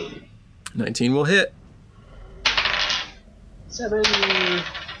 19. 19 will hit. 7 and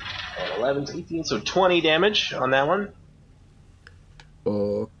 11, 18, so 20 damage on that one.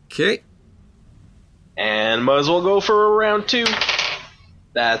 Okay. And might as well go for a round 2.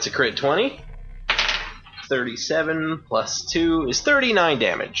 That's a crit 20. 37 plus 2 is 39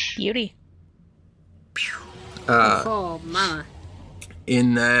 damage. Beauty. Oh, mama.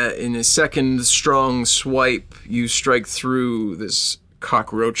 In a second strong swipe, you strike through this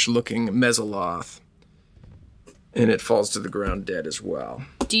cockroach-looking Mesoloth, and it falls to the ground dead as well.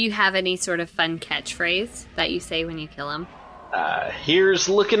 Do you have any sort of fun catchphrase that you say when you kill him? Here's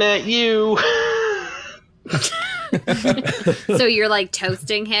looking at you. So you're like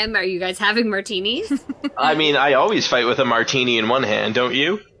toasting him? Are you guys having martinis? I mean, I always fight with a martini in one hand, don't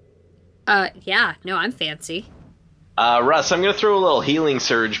you? Yeah. No, I'm fancy. Russ, I'm going to throw a little healing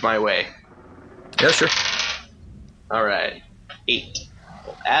surge my way. Yeah, sure. All right. 8.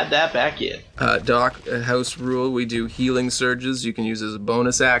 We'll add that back in. Doc, house rule, we do healing surges. You can use as a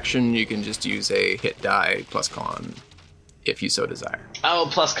bonus action. You can just use a hit die plus con, if you so desire. Oh,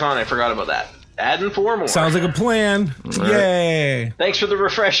 plus con, I forgot about that. Adding 4 more. Sounds like a plan. Yay. Thanks for the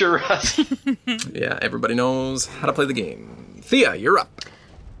refresher, Russ. Yeah, everybody knows how to play the game. Thea, you're up.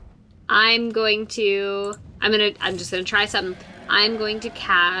 I'm just gonna try something. I'm going to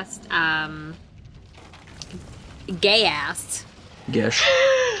cast gay ass. Gesh.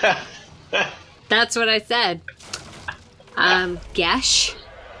 That's what I said. Gesh.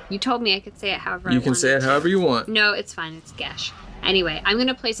 You told me I could say it however I You wanted. can say it however you want. No, it's fine. It's Gesh. Anyway, I'm going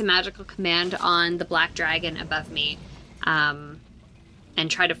to place a magical command on the black dragon above me and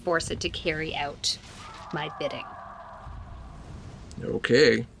try to force it to carry out my bidding.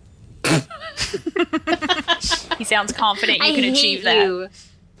 Okay. He sounds confident you I can hate achieve that. you.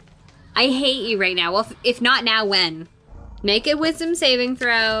 I hate you right now. Well, if not now, when? Make a wisdom saving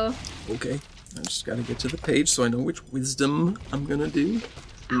throw. Okay. I just gotta get to the page so I know which wisdom I'm gonna do.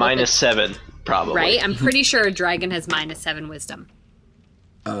 -7, probably. Right? I'm pretty sure a dragon has -7 wisdom.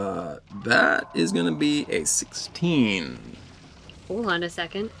 That is gonna be a 16. Hold on a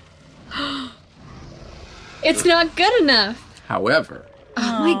second. It's not good enough. However,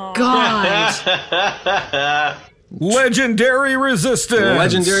 Oh my god. Legendary resistance.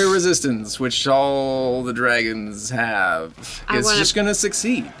 legendary resistance, which all the dragons have, I is wanna- just gonna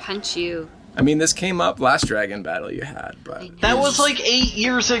succeed. Punch you. I mean, this came up last dragon battle you had, but That was like 8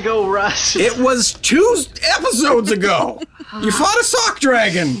 years ago, Russ. it was 2 episodes ago. You fought a sock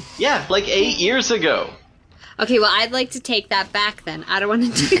dragon. Yeah, like 8 years ago. Okay, well, I'd like to take that back then. I don't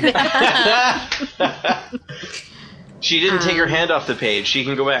want to do that. She didn't take her hand off the page. She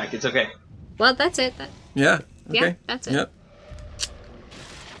can go back. It's okay. Well, that's it. Yeah. Yeah, Okay. that's it. Yep.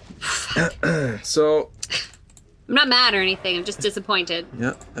 So, I'm not mad or anything. I'm just disappointed.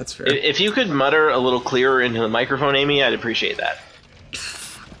 yeah, that's fair. If you could mutter a little clearer into the microphone, Amy, I'd appreciate that.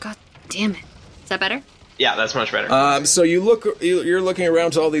 God damn it. Is that better? Yeah, that's much better. So you're looking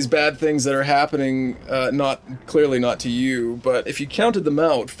around to all these bad things that are happening, not to you, but if you counted them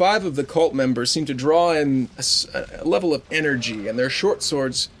out, 5 of the cult members seem to draw in a level of energy, and their short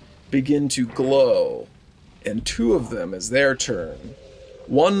swords begin to glow. And 2 of them, as their turn,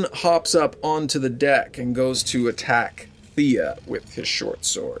 one hops up onto the deck and goes to attack Thea with his short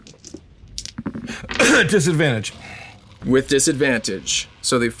sword. Disadvantage. With disadvantage.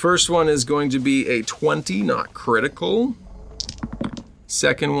 So the first one is going to be a 20, not critical.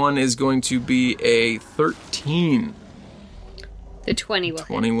 Second one is going to be a 13. The 20 will hit.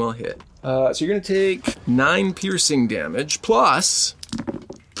 20 will hit. So you're going to take 9 piercing damage plus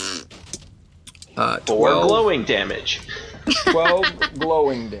 4 12 glowing damage. 12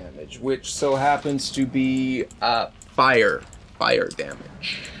 glowing damage, which so happens to be fire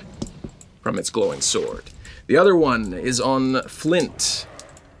damage from its glowing sword. The other one is on Flint.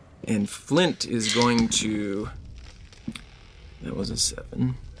 And Flint is going to... That was a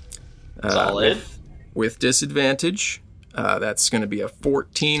 7. Solid. With disadvantage. That's going to be a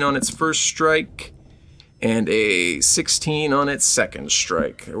 14 on its first strike and a 16 on its second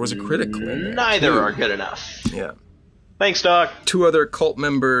strike. There was a critical in there. Neither too. are good enough. Yeah. Thanks, Doc. 2 other cult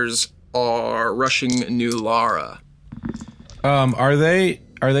members are rushing New Lara. Are they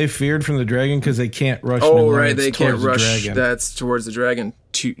feared from the dragon because they can't rush? Oh, New Lara, right, they it's can't towards the rush. dragon. That's towards the dragon.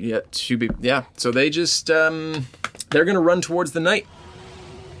 So they just they're gonna run towards the knight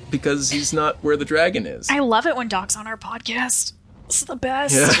because he's not where the dragon is. I love it when Doc's on our podcast. It's the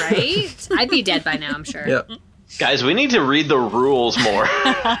best. Yeah. Right? I'd be dead by now, I'm sure. Yeah. Guys, we need to read the rules more.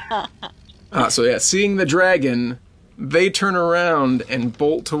 Seeing the dragon, they turn around and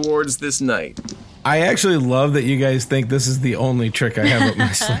bolt towards this knight. I actually love that you guys think this is the only trick I have up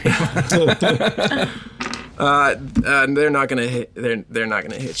my sleeve. They're not gonna hit. They're not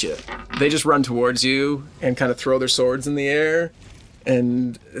gonna hit you. They just run towards you and kind of throw their swords in the air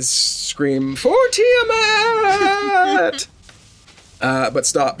and scream "For Tiamat!" But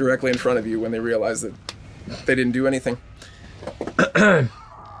stop directly in front of you when they realize that they didn't do anything. The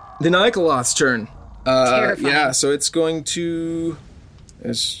Nikoloth's turn. Terrifying. Yeah, so it's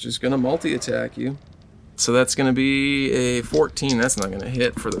just gonna multi-attack you. So that's gonna be a 14. That's not gonna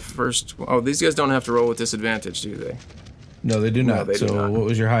hit for the first. Oh, these guys don't have to roll with disadvantage, do they? No, they do not. they do so not. what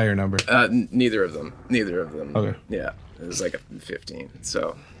was your higher number? Neither of them. Okay. Yeah, it was like a 15.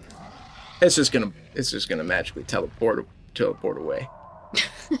 So it's just gonna magically teleport away.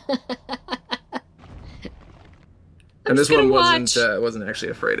 And this one wasn't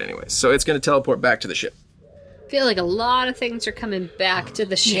actually afraid anyway. So it's gonna teleport back to the ship. I feel like a lot of things are coming back to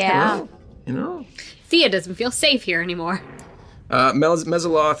the ship. Yeah. You know. Thea doesn't feel safe here anymore.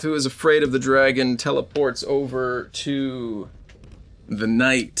 Mezoloth, who is afraid of the dragon, teleports over to the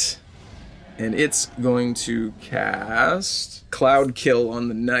knight. And it's going to cast Cloud Kill on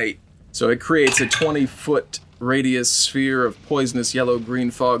the knight. So it creates a 20-foot radius sphere of poisonous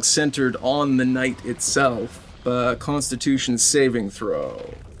yellow-green fog centered on the knight itself. Constitution saving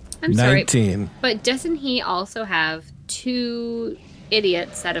throw. I'm sorry. 19. But doesn't he also have 2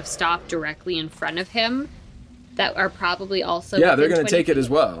 idiots that have stopped directly in front of him that are probably also Yeah, they're going going to take it as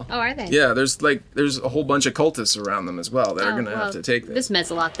well. Oh, are they? Yeah, there's a whole bunch of cultists around them as well that are going to have to take this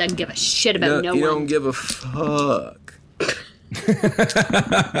Mezoloth doesn't give a shit about no you one. don't give a fuck.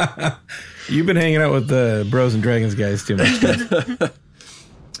 You've been hanging out with the Bros and Dragons guys too much.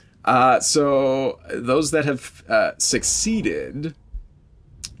 So those that have succeeded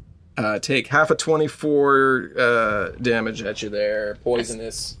take half a 24 damage at you there.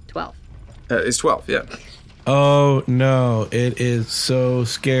 Poisonous. 12. Is 12, yeah. Oh no, it is so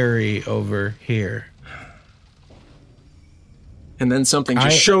scary over here. And then something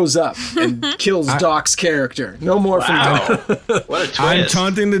just shows up and kills Doc's character. No more from Doc. What a twist. I'm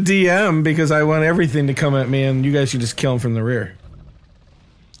taunting the DM because I want everything to come at me and you guys should just kill him from the rear.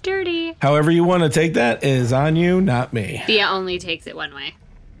 Dirty. However you want to take that is on you, not me. Thea only takes it one way.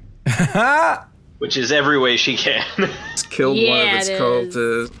 Which is every way she can. It's killed one Yeah, of its it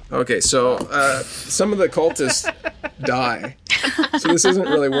cultists. Okay, so some of the cultists die. So this isn't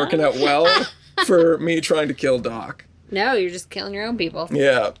really working out well for me trying to kill Doc. No, you're just killing your own people.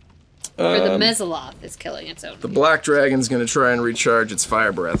 Yeah. Or the Mezoloth is killing its own The people. black dragon's going to try and recharge its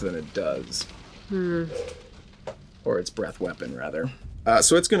fire breath, and it does. Or its breath weapon, rather.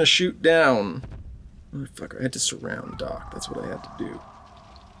 So it's going to shoot down. Motherfucker, I had to surround Doc. That's what I had to do.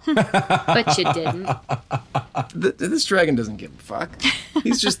 But you didn't. This dragon doesn't give a fuck.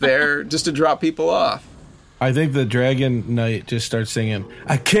 He's just there just to drop people off. I think the Dragon Knight just starts singing,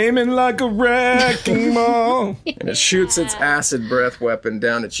 I came in like a wrecking ball. And it shoots its acid breath weapon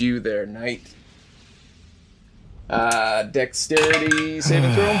down at you there, knight. Dexterity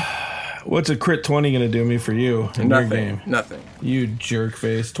saving throw? What's a crit 20 going to do me for you in your game? Nothing. You jerk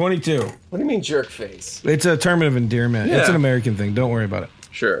face. 22. What do you mean jerk face? It's a term of endearment. Yeah. It's an American thing. Don't worry about it.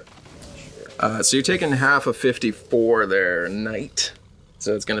 Sure. So you're taking half of 54 there, knight.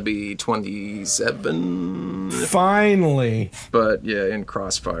 So it's going to be 27. Finally. But yeah, in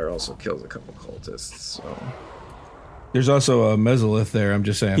crossfire also kills a couple cultists. So There's also a Mesolith there, I'm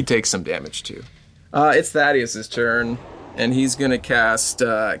just saying. he takes some damage too. It's Thaddeus' turn, and he's going to cast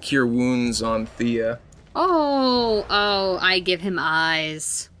Cure Wounds on Thea. Oh, I give him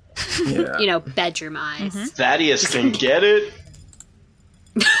eyes. Yeah. You know, bedroom eyes. Thaddeus can get it.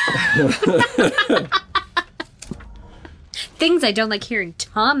 Things I don't like hearing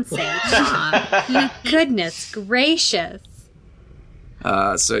Tom say, Tom. Goodness gracious.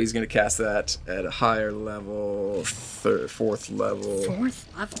 So he's going to cast that at a higher level, fourth level. Fourth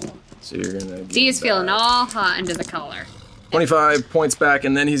level. So you're going to. D is feeling all hot under the collar. 25 points back,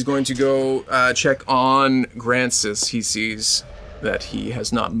 and then he's going to go check on Grancis. He sees that he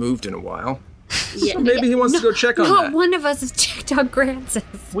has not moved in a while. Yeah, So maybe he wants to go check on Not that. one of us has checked on Grancis.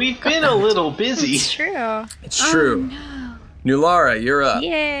 We've been a little busy. It's true. It's true. Nulara, you're up.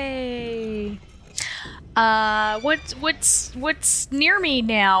 Yay. What's near me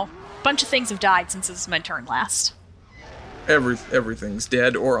now? Bunch of things have died since this is my turn last. Everything's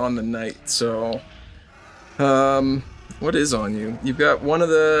dead or on the night. So, what is on you? You've got one of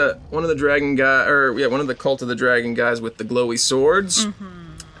the dragon guy, one of the Cult of the Dragon guys with the glowy swords,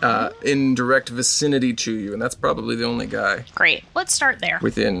 in direct vicinity to you, and that's probably the only guy Great. Let's start there.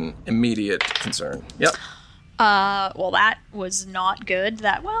 within immediate concern. Yep. Well, that was not good.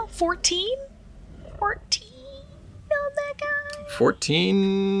 14? 14 on that guy.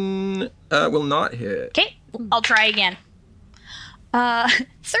 14 will not hit. Okay, I'll try again. 13.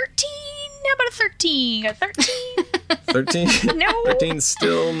 How about a 13? A 13? 13. No. 13's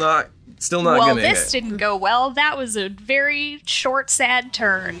still not Well, gonna this hit. didn't go well. That was a very short, sad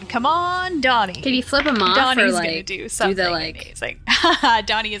turn. Come on, Donnie. Could you flip him off Donnie's or gonna like do something the like? amazing.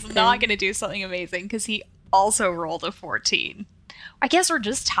 Donnie is not gonna do something amazing because he also rolled a 14. I guess we're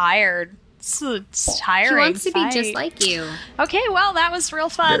just tired. It's tiring. He wants to be fight. just like you. Okay, well, that was real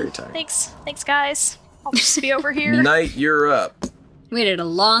fun. Very tired. Thanks, guys. I'll just be over here. Knight, you're up. Waited a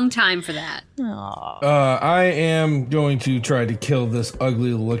long time for that. I am going to try to kill this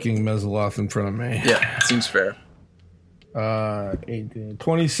ugly-looking Mezzoloth in front of me. Yeah, seems fair. 18,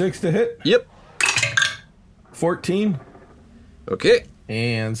 26 to hit. Yep. 14. Okay.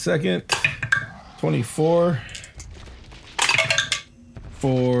 And second, 24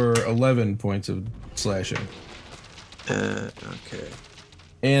 for 11 points of slashing. Okay.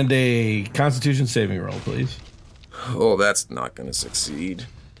 And a Constitution saving roll, please. Oh, that's not going to succeed.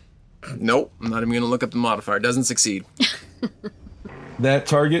 Nope, I'm not even going to look up the modifier. Doesn't succeed. That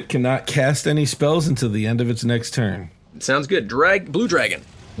target cannot cast any spells until the end of its next turn. Sounds good. Blue dragon.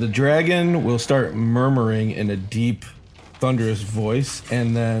 The dragon will start murmuring in a deep, thunderous voice,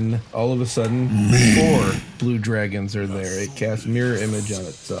 and then all of a sudden, 4 blue dragons are there. It casts mirror image on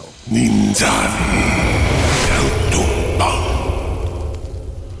itself.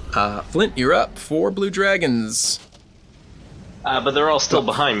 Flint, you're up. 4 blue dragons. But they're all still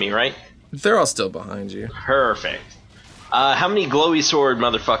behind me, right? They're all still behind you. Perfect. How many glowy sword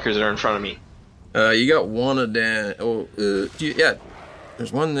motherfuckers are in front of me? You got one of them. Yeah.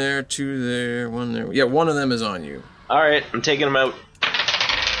 There's one there, 2 there, 1 there. Yeah, one of them is on you. Alright, I'm taking them out.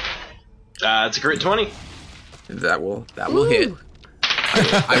 It's a crit 20. That will hit.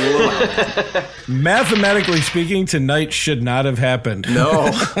 I will allow it. Mathematically speaking, tonight should not have happened.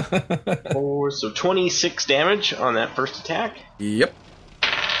 No. 4, so 26 damage on that first attack. Yep.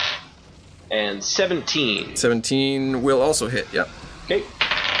 And 17. 17 will also hit. Yep. Okay.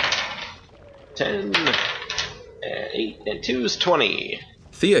 10, and 8, and 2 is 20.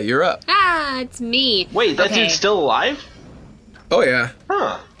 Thea, you're up. Ah, it's me. Wait, that Okay. dude's still alive? Oh, yeah.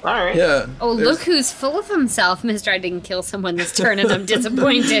 Huh. Alright. Yeah. Oh, There's- look who's full of himself, Mister. I didn't kill someone this turn, and I'm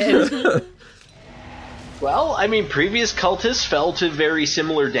disappointed. Well, I mean, previous cultists fell to very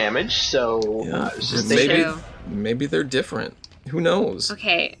similar damage, so Yeah. I was just maybe, thinking. True. maybe they're different. Who knows?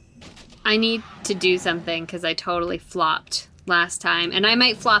 Okay, I need to do something because I totally flopped last time, and I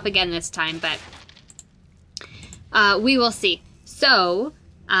might flop again this time, but we will see. So,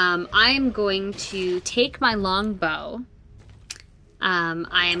 I'm going to take my longbow.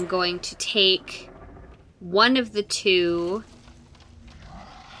 I am going to take one of the 2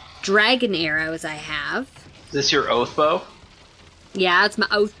 dragon arrows I have. Is this your oath bow? Yeah, it's my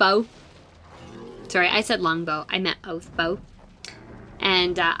oath bow. Sorry, I said longbow. I meant oath bow.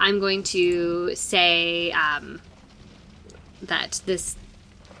 And I'm going to say that this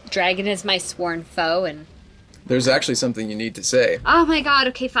dragon is my sworn foe. And There's actually something you need to say. oh my god,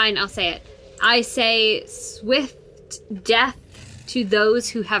 okay, fine, I'll say it. I say swift death to those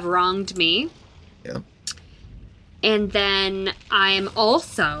who have wronged me. Yeah. And then I'm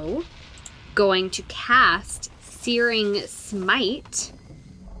also going to cast Searing Smite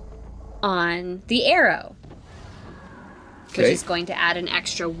on the arrow. Which Okay. is going to add an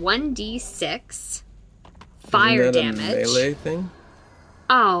extra 1d6 fire Isn't that damage. a melee thing?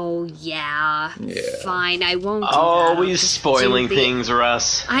 Oh, yeah. Yeah. Fine, I won't do that. Always I'll just spoiling do the- things,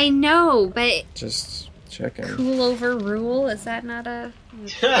 Russ. I know, but Just checking. cool over rule, is that not a...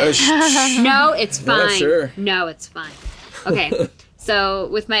 Sh- No, it's fine. Yeah, sure. No, it's fine. Okay, so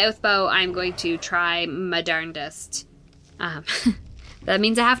with my oath bow, I'm going to try my darndest. That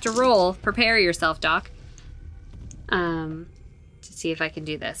means I have to roll. Prepare yourself, Doc. To see if I can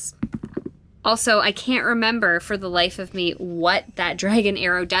do this. Also, I can't remember for the life of me what that dragon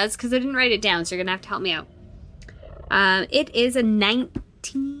arrow does because I didn't write it down, so you're going to have to help me out. It is a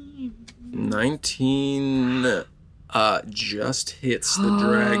 19. 19 just hits the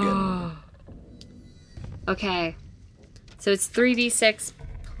dragon. Okay. So it's 3d6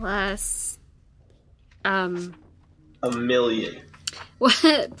 plus... A million.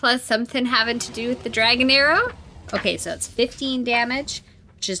 What? Plus something having to do with the dragon arrow? Okay, so it's 15 damage,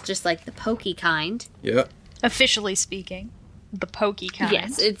 which is just like the pokey kind. Yeah. Officially speaking, the pokey kind.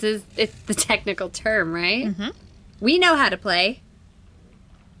 Yes, it's the technical term, right? Mm-hmm. We know how to play.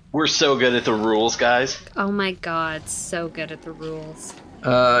 We're so good at the rules, guys. Oh my god, so good at the rules.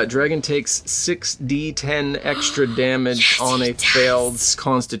 Dragon takes 6d10 extra damage on a failed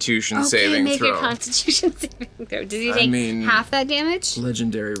Constitution saving make throw. a Constitution saving throw. Does he take half that damage?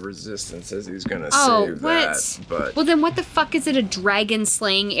 Legendary resistance says he's gonna Oh, save what? that, but Well, then what the fuck is it a dragon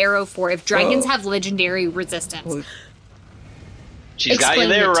slaying arrow for if dragons have legendary resistance? She's got you Explain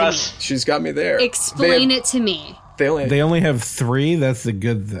there, it to Russ. she's got me there. Explain it to me. They only have 3. That's the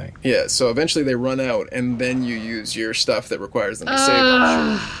good thing. Yeah, so eventually they run out, and then you use your stuff that requires them to save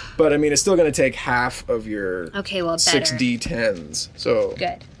them. But I mean, it's still going to take half of your Okay, well, better. 6d10s. So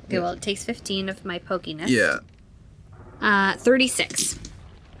Good. Okay, well, it takes 15 of my pokiness. yeah, 36.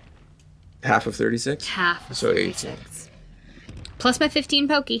 half of 36. Half of So 36. Plus my 15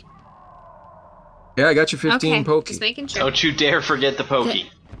 pokey. Yeah, I got your 15 Okay, pokey just making sure. Don't you dare forget the pokey.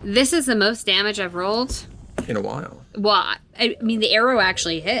 This is the most damage I've rolled. in a while. Well, I mean, the arrow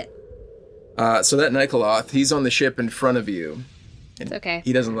actually hit. So that Nikoloth, he's on the ship in front of you. It's okay.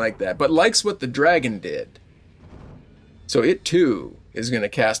 He doesn't like that, but likes what the dragon did. So it too is going to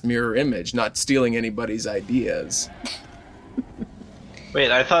cast Mirror Image, not stealing anybody's ideas. Wait,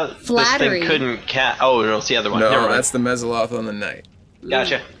 I thought Flattery. this thing couldn't Oh, no, it's the other one. No, Never mind. that's the Mesoloth on the night.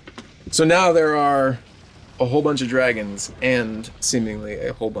 Gotcha. So now there are a whole bunch of dragons and seemingly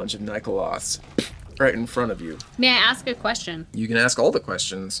a whole bunch of Nikoloths right in front of you. May I ask a question? You can ask all the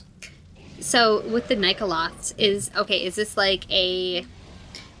questions. So, with the Nikoloths, is this like a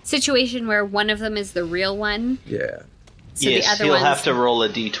situation where one of them is the real one? Yeah. So yes, the other you'll ones have to roll a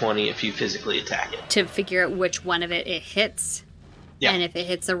d20 if you physically attack it. to figure out which one of it hits. Yeah. And if it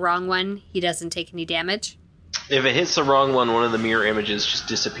hits the wrong one, he doesn't take any damage. If it hits the wrong one of the mirror images just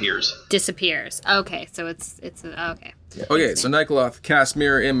disappears. Disappears. Okay, so it's okay. Okay, so Nikoloth cast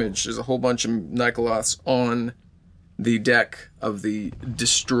Mirror Image. There's a whole bunch of Nikoloths on the deck of the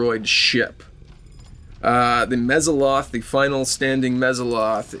destroyed ship. The Mesoloth, the final standing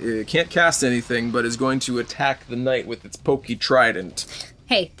Mesoloth, can't cast anything, but is going to attack the knight with its pokey trident.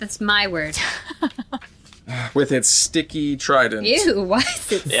 Hey, that's my word. With its sticky trident. Ew, why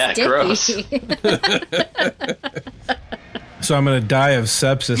is it Yeah, sticky? gross. So I'm going to die of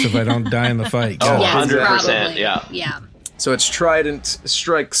sepsis if I don't die in the fight. Oh, Got it. 100%, probably. yeah. Yeah. So its trident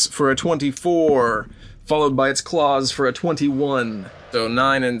strikes for a 24, followed by its claws for a 21. So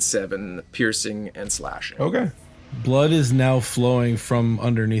 9 and 7, piercing and slashing. Okay. Blood is now flowing from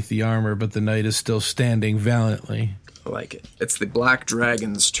underneath the armor, but the knight is still standing valiantly. I like it. It's the Black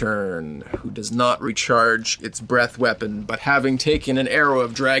Dragon's turn, who does not recharge its breath weapon, but having taken an arrow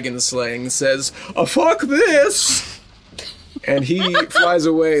of dragon slaying, says, "Oh, fuck this!" And he flies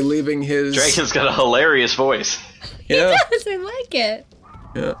away, leaving his... Dragon's got a hilarious voice. Yeah, I like it.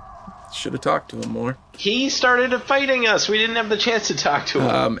 yeah. Should have talked to him more. He started fighting us. We didn't have the chance to talk to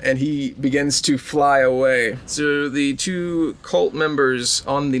him. And he begins to fly away. So the two cult members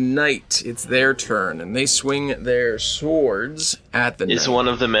on the knight, it's their turn, and they swing their swords at the Is knight. one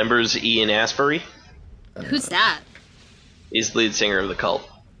of the members Ian Asbury? Who's that? He's the lead singer of the cult.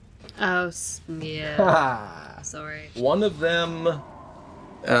 Oh, yeah. Sorry. One of them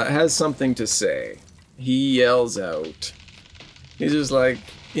has something to say. He yells out. He's just like,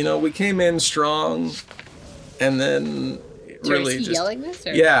 we came in strong, and then it Sorry, really is he just... yelling this?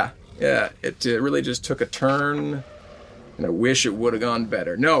 Or? Yeah. It really just took a turn, and I wish it would have gone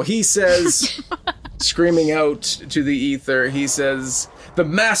better. No, he says, screaming out to the ether, he says, "The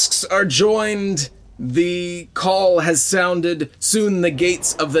masks are joined. The call has sounded. Soon the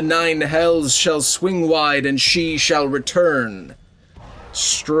gates of the 9 hells shall swing wide, and she shall return."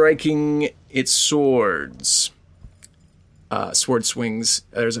 Striking its swords. Sword swings.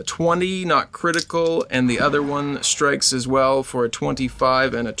 There's a 20, not critical, and the other one strikes as well for a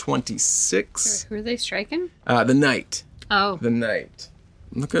 25 and a 26. Who are they striking? The knight. Oh. The knight.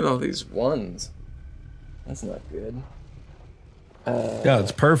 Look at all these ones. That's not good. Yeah,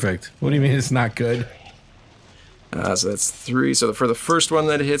 it's perfect. What do you mean it's not good? So that's 3. So for the first one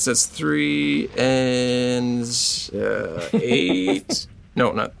that hits, that's 3 and 8.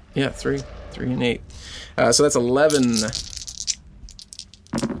 No, not 3 and 8. So that's 11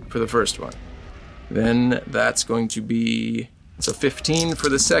 for the first one. Then that's going to be 15 for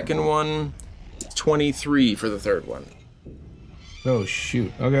the second one, 23 for the third one. Oh,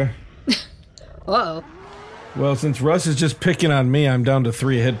 shoot. Okay. Whoa. Well, since Russ is just picking on me, I'm down to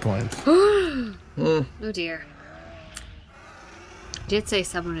 3 hit points. Oh dear. Did say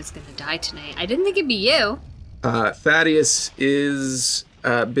someone is going to die tonight. I didn't think it'd be you. Thaddeus is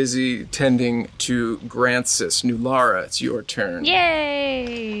busy tending to Grancis. Nulara, it's your turn.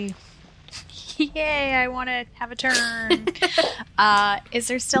 Yay! Yay, I want to have a turn. Is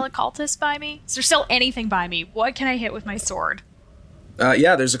there still a cultist by me? Is there still anything by me? What can I hit with my sword?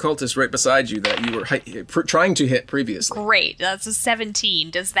 Yeah, there's a cultist right beside you that you were trying to hit previously. Great, that's a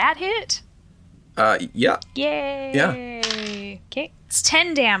 17. Does that hit? Yeah. Yay! Yeah. Okay, it's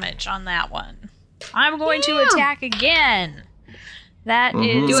 10 damage on that one. I'm going to attack again. That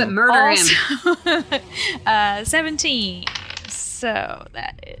is Do it, murder him. 17. So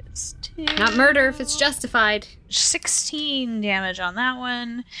that is 2. Not murder if it's justified. 16 damage on that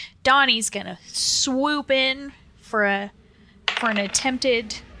one. Donnie's gonna swoop in for an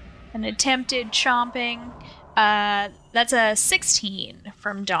attempted chomping. That's a 16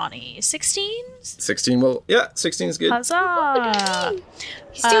 from Donnie. 16? 16 will, yeah, 16 is good. Huzzah!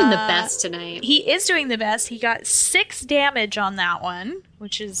 He's doing the best tonight. He is doing the best. He got 6 damage on that one,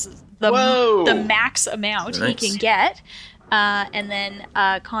 which is the max amount he can get. And then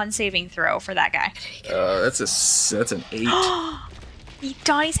con saving throw for that guy. That's an 8.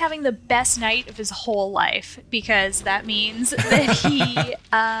 Donnie's having the best night of his whole life because that means that he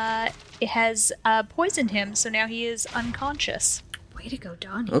has poisoned him, so now he is unconscious. Way to go,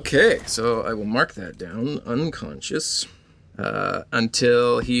 Donnie. Okay, so I will mark that down, unconscious,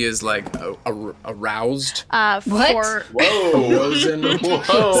 until he is like aroused. What? For Arosen.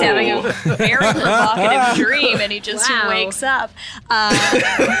 he's having a very provocative dream and he just Wow. wakes up.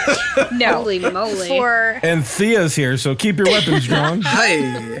 No. Holy moly. And Thea's here, so keep your weapons drawn.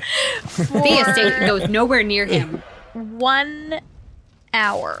 Hi. Thea goes nowhere near him. 1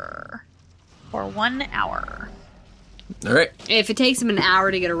 hour. For 1 hour. All right. If it takes him an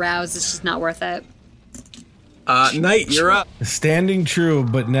hour to get aroused, it's just not worth it. Knight, you're up. Standing true,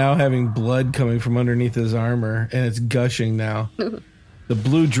 but now having blood coming from underneath his armor, and it's gushing now. The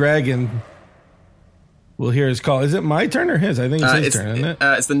blue dragon will hear his call. Is it my turn or his? I think it's his turn, isn't it?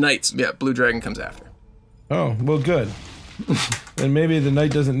 It's the knight's. Yeah, blue dragon comes after. Oh, well, good. And maybe the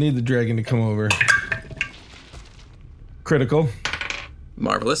knight doesn't need the dragon to come over. Critical.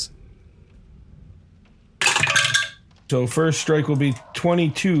 Marvelous. So first strike will be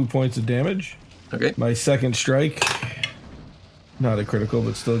 22 points of damage. Okay. My second strike, not a critical,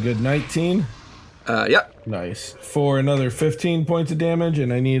 but still good. 19. Yeah. Nice. For another 15 points of damage,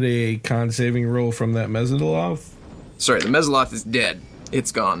 and I need a con saving roll from that Mezzoloth. Sorry, the Mezzoloth is dead.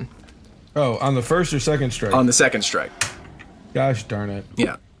 It's gone. Oh, on the first or second strike? On the second strike. Gosh darn it.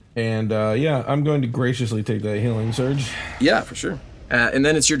 Yeah. And yeah, I'm going to graciously take that healing surge. Yeah, for sure. And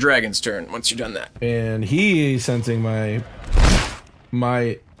then it's your dragon's turn once you've done that. And he, sensing my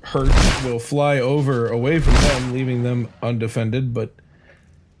hurt, will fly over away from them, leaving them undefended, but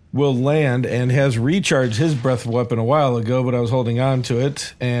will land and has recharged his breath weapon a while ago, but I was holding on to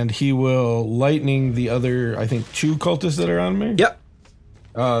it, and he will lightning the other, I think, 2 cultists that are on me. Yep.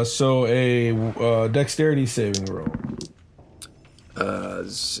 So a dexterity saving roll.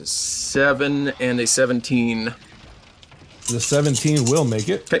 7 and a 17. The 17 will make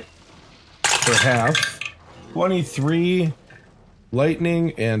it. Okay. For half. 23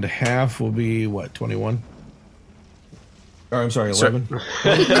 lightning, and half will be, what, 21? Or, I'm sorry, 11. I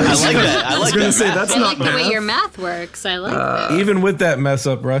like that. I like that. say, that's I like the way your math works. I like that. Even with that mess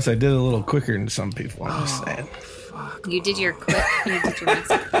up, Russ, I did it a little quicker than some people. I'm just saying. You did your math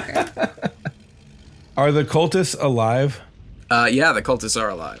quicker. Are the cultists alive? Yeah, the cultists are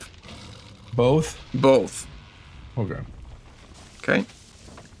alive. Both? Both. Okay. Okay.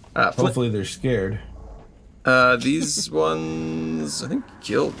 Hopefully they're scared. These ones, I think,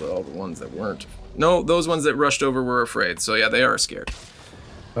 killed all the ones that weren't. No, those ones that rushed over were afraid. So yeah, they are scared.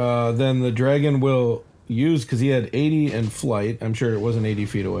 Then the dragon will use, because he had 80 in flight. I'm sure it wasn't 80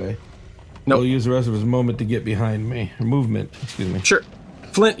 feet away. Nope. He'll use the rest of his moment to get behind me. Or movement, excuse me. Sure.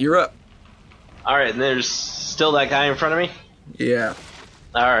 Flint, you're up. All right, and there's still that guy in front of me? Yeah.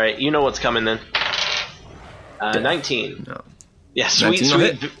 All right, you know what's coming then. 19. No. Yeah, 19 will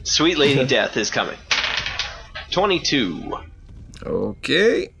hit. sweet Lady Death is coming. 22.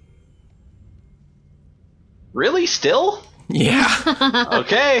 Okay. Really? Still? Yeah.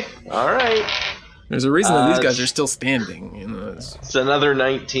 Okay. All right. There's a reason that these guys are still standing. You know, It's another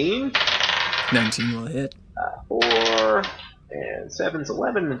 19. 19 will hit. 4 and 7's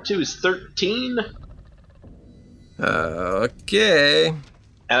 11 and 2 is 13. Okay. And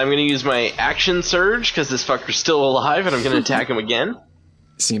I'm going to use my action surge because this fucker's still alive, and I'm going to attack him again.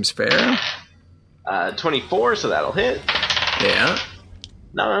 Seems fair. 24, so that'll hit. Yeah.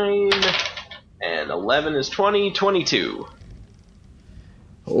 9 and 11 is 20. 22.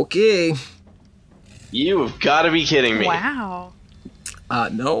 Okay. You have got to be kidding me. Wow.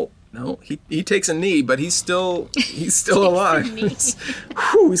 No. He takes a knee, but he's still alive.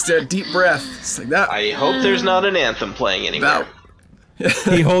 Whew, he's got a deep breath. It's like that. I hope there's not an anthem playing anymore.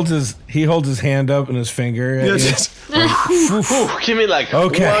 He holds his hand up and his finger. At you. Give me like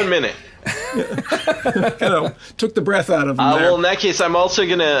 1 minute. Kind of took the breath out of him there. Well, in that case, I'm also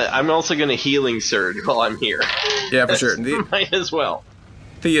gonna healing surge while I'm here. Yeah, for sure. Might as well.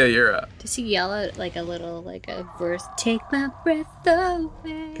 Thea, you're up. Does he yell out like a verse? Take my breath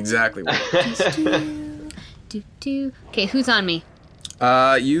away. Exactly. Do. Okay, who's on me?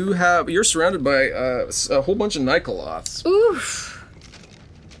 You're surrounded by a whole bunch of Nikoloths. Oof.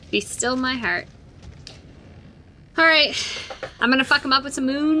 Be still my heart. All right, I'm gonna fuck him up with some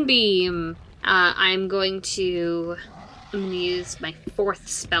moonbeam. I'm going to use my 4th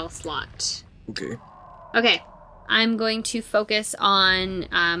spell slot. Okay. I'm going to focus on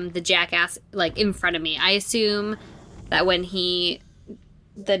the jackass, like, in front of me. I assume that when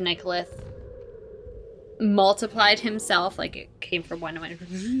the Nicolith multiplied himself, like, it came from one to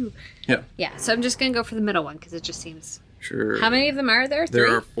one. Yeah. Yeah, so I'm just going to go for the middle one, because it just seems... Sure. How many of them are there? 3?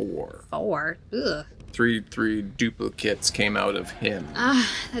 There are 4. 4? Ugh. Three duplicates came out of him.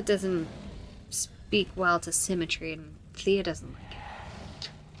 That doesn't speak well to symmetry, and Thea doesn't like it.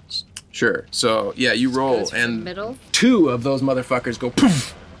 Sure. So, yeah, you roll, and middle? 2 of those motherfuckers go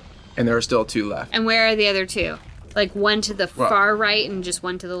poof, and there are still 2 left. And where are the other 2? Like, one to the far right and just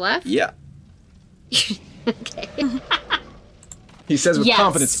one to the left? Yeah. Okay. He says with Yes.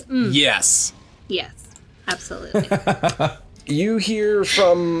 confidence, yes. Yes, absolutely. You hear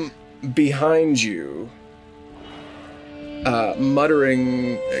from behind you,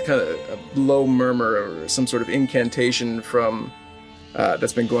 muttering, kind of a low murmur or some sort of incantation from...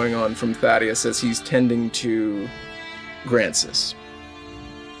 that's been going on from Thaddeus as he's tending to Grancis.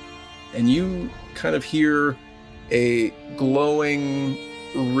 And you kind of hear a glowing,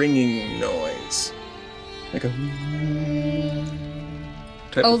 ringing noise. Like a...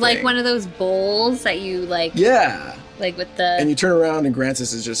 type of like thing. one of those bowls that you, like... Yeah. Like with the... And you turn around and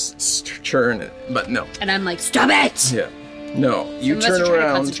Grancis is just churning it. But no. And I'm like, stop it! Yeah. No. You Unless turn you're trying to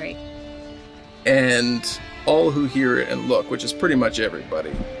around concentrate. and... all who hear it and look, which is pretty much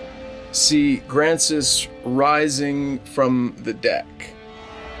everybody, see Grancis rising from the deck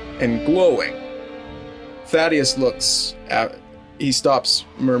and glowing. Thaddeus looks at... he stops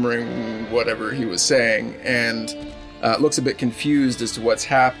murmuring whatever he was saying and looks a bit confused as to what's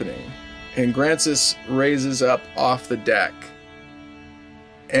happening. And Grancis raises up off the deck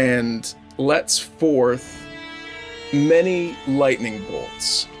and lets forth many lightning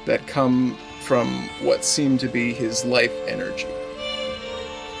bolts that come from what seemed to be his life energy.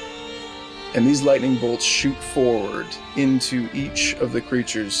 And these lightning bolts shoot forward into each of the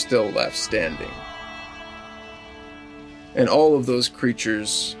creatures still left standing. And all of those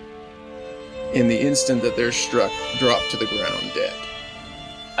creatures, in the instant that they're struck, drop to the ground dead.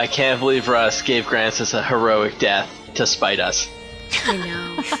 I can't believe Russ gave Grancis a heroic death to spite us. I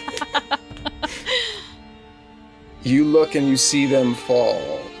know. You look and you see them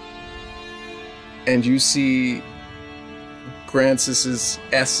fall. And you see Grancis's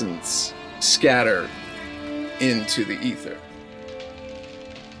essence scatter into the ether.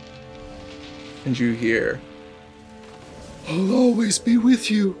 And you hear, "I'll always be with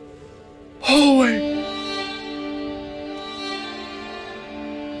you. Always."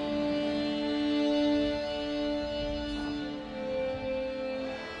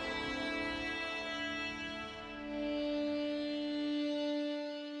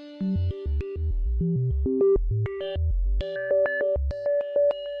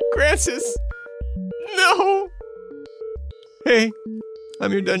 Grancis! No! Hey,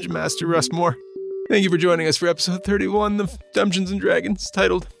 I'm your Dungeon Master, Russ Moore. Thank you for joining us for episode 31 of Dungeons & Dragons,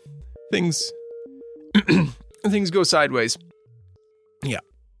 titled Things... Things Go Sideways. Yeah.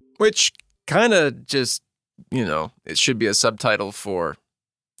 Which kinda just, it should be a subtitle for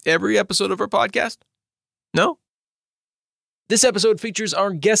every episode of our podcast. No? This episode features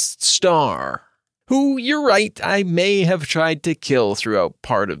our guest star, who, you're right, I may have tried to kill throughout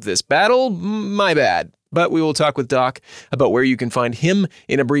part of this battle. My bad. but we will talk with Doc about where you can find him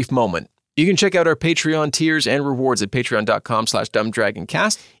in a brief moment. You can check out our Patreon tiers and rewards at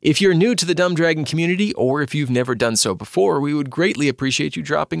patreon.com/dumbdragoncast. If you're new to the Dumb Dragon community, or if you've never done so before, we would greatly appreciate you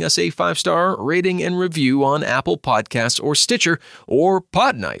dropping us a 5-star rating and review on Apple Podcasts or Stitcher or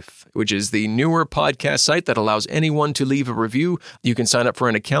Podknife, which is the newer podcast site that allows anyone to leave a review. You can sign up for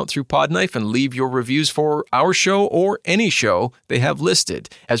an account through Podknife and leave your reviews for our show or any show they have listed,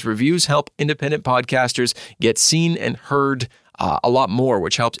 as reviews help independent podcasters get seen and heard a lot more,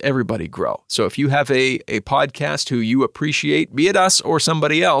 which helps everybody grow. So if you have a podcast who you appreciate, be it us or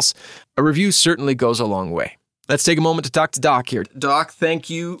somebody else, a review certainly goes a long way. Let's take a moment to talk to Doc here. Doc, thank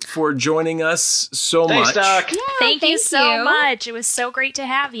you for joining us so much. Thanks, Doc. Yeah, thank you so much. It was so great to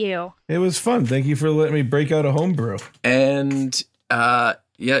have you. It was fun. Thank you for letting me break out a homebrew. And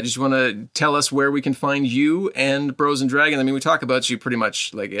just want to tell us where we can find you and Bros and Dragons. I mean, we talk about you pretty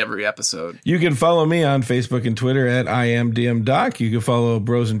much like every episode. You can follow me on Facebook and Twitter at IamDMDoc. You can follow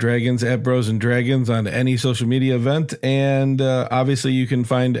Bros and Dragons at Bros and Dragons on any social media event. And obviously, you can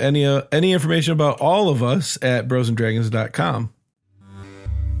find any information about all of us at brosanddragons.com.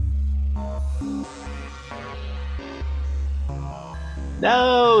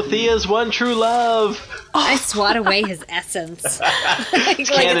 No, Thea's one true love. I swat away his essence. It's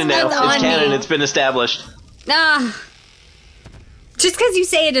canon now. It's canon. It's been established. Nah. Just because you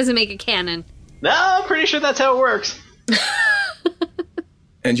say it doesn't make it canon. No, I'm pretty sure that's how it works.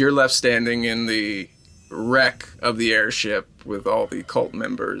 And you're left standing in the wreck of the airship with all the cult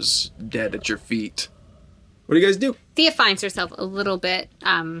members dead at your feet. What do you guys do? Thea finds herself a little bit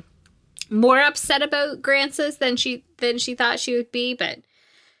more upset about Grancis than she thought she would be, but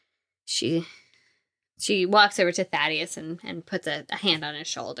she walks over to Thaddeus and puts a hand on his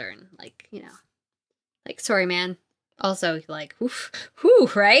shoulder and sorry, man. Also, whew,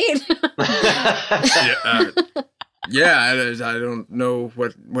 right? I don't know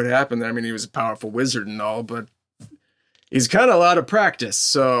what happened there. I mean, he was a powerful wizard and all, but he's kind of out of practice,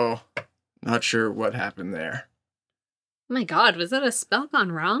 so not sure what happened there. Oh my god, was that a spell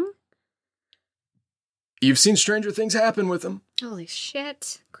gone wrong? You've seen stranger things happen with him. Holy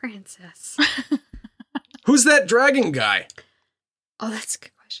shit, Grancis. Who's that dragon guy? Oh, that's a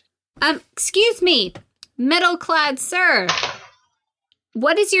good question. Excuse me, metal-clad sir.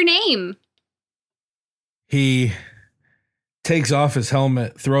 What is your name? He takes off his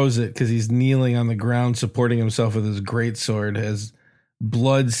helmet, throws it because he's kneeling on the ground, supporting himself with his greatsword as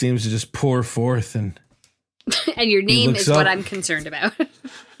blood seems to just pour forth. And your name is what I'm concerned about.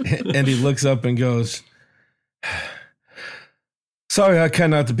 And he looks up and goes, "Sorry, I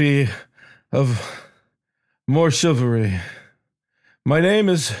cannot be of more chivalry. My name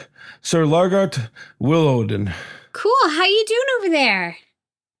is Sir Largart Willowden." Cool, how you doing over there?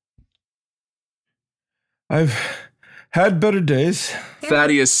 I've had better days.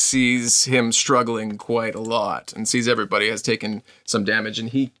 Thaddeus sees him struggling quite a lot and sees everybody has taken some damage, and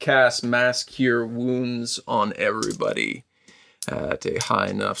he casts Mass Cure Wounds on everybody at a high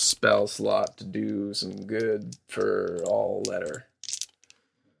enough spell slot to do some good for all that are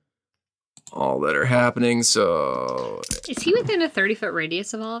happening. So is he within a 30-foot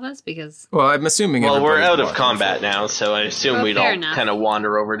radius of all of us? Because I'm assuming. Well, we're out of combat now, so I assume we'd all kind of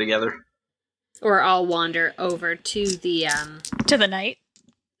wander over together. Or I'll wander over to the to the knight.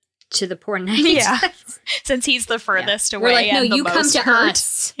 To the poor knight. Yeah. Since he's the furthest away. We're like, no, and you come to hurt.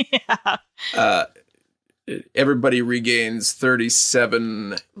 us. Yeah. Everybody regains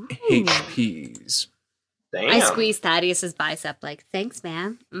 37 HPs. Damn. I squeeze Thaddeus's bicep like, thanks,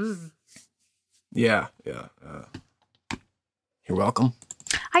 man. Yeah. You're welcome.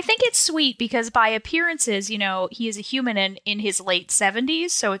 I think it's sweet because by appearances, he is a human in his late 70s,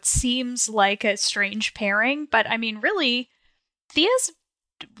 so it seems like a strange pairing. But I mean, really, Thea's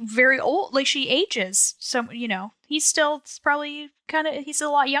very old. Like, she ages. So, he's still he's a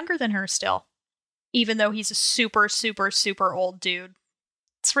lot younger than her still. Even though he's a super, super, super old dude.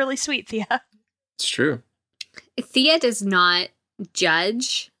 It's really sweet, Thea. It's true. Thea does not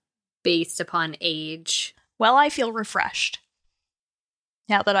judge based upon age. Well, I feel refreshed.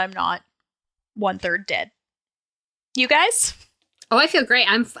 Now that I'm not 1/3 dead. You guys? Oh, I feel great.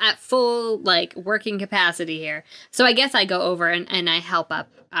 I'm at full, working capacity here. So I guess I go over and I help up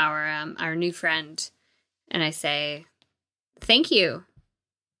our new friend. And I say, thank you.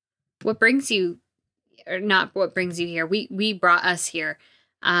 What brings you, or not what brings you here. We brought us here.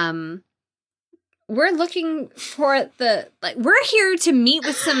 We're looking for we're here to meet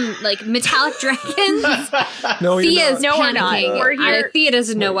with some, metallic dragons. No, Thea's No, we're not. panicking. We're here. Thea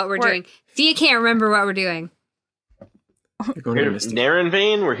doesn't know what we're doing. Thea can't remember what we're doing.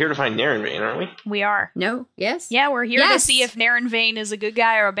 Narenvane? We're here to find Narenvane, aren't we? We are. No? Yes? Yeah, we're here to see if Narenvane is a good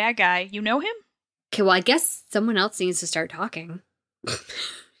guy or a bad guy. You know him? Okay, well, I guess someone else needs to start talking.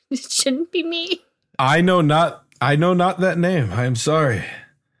 It shouldn't be me. I know not that name. I am sorry.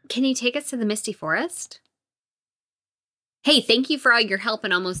 Can you take us to the Misty Forest? Hey, thank you for all your help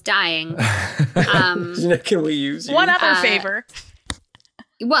in almost dying. Can we use you? One other favor.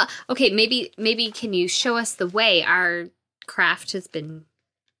 Well, okay, maybe can you show us the way? Our craft has been,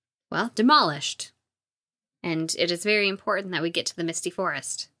 demolished. And it is very important that we get to the Misty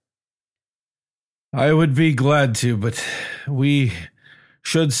Forest. I would be glad to, but we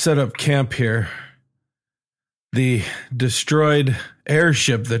should set up camp here. The destroyed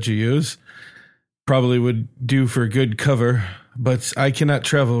airship that you use probably would do for good cover, but I cannot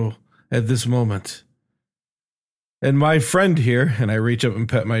travel at this moment. And my friend here, and I reach up and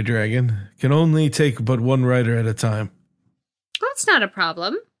pet my dragon, can only take but one rider at a time. That's not a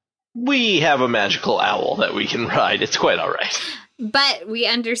problem. We have a magical owl that we can ride. It's quite all right. But we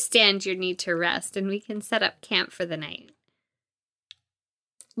understand your need to rest, and we can set up camp for the night.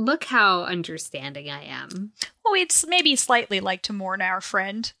 Look how understanding I am. Well, it's maybe slightly like to mourn our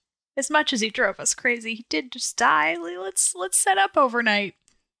friend. As much as he drove us crazy, he did just die. Let's set up overnight.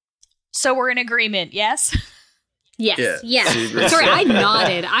 So we're in agreement, yes? Yes. Sorry, I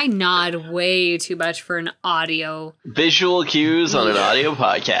nodded. I nod way too much for an audio. Visual cues on an audio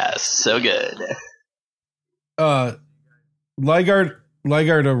podcast. So good. Lygard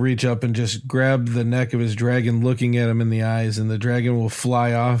will reach up and just grab the neck of his dragon, looking at him in the eyes, and the dragon will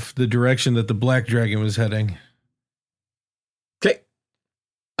fly off the direction that the black dragon was heading. Okay.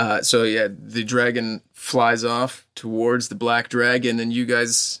 The dragon flies off towards the black dragon, and you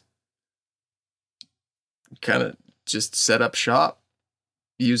guys kind of just set up shop,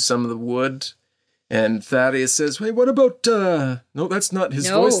 use some of the wood, and Thaddeus says, "Hey, what about, no, that's not his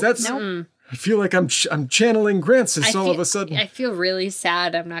voice, that's, I feel like I'm channeling Grancis all of a sudden." I feel really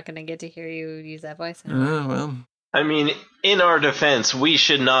sad I'm not going to get to hear you use that voice. Well. I mean, in our defense, we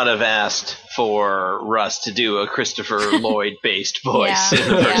should not have asked for Russ to do a Christopher Lloyd-based voice.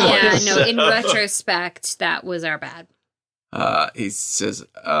 In retrospect, that was our bad. He says,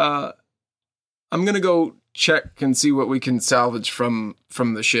 I'm going to go check and see what we can salvage from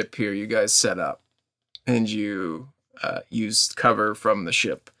the ship here you guys set up. And you used cover from the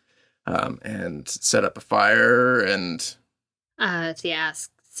ship and set up a fire and... He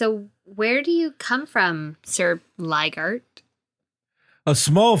asks, so where do you come from, Sir Lygard? A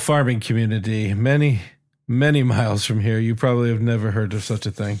small farming community, many, many miles from here. You probably have never heard of such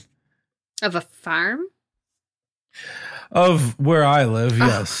a thing. Of a farm? Of where I live,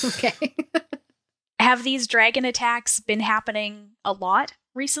 yes. Okay. Have these dragon attacks been happening a lot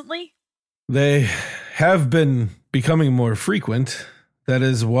recently? They have been becoming more frequent. That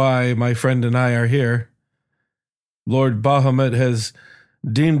is why my friend and I are here. Lord Bahamut has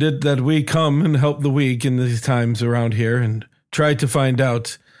deemed it that we come and help the weak in these times around here and try to find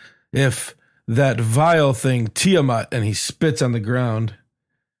out if that vile thing, Tiamat, and he spits on the ground,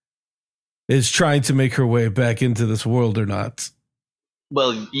 is trying to make her way back into this world or not.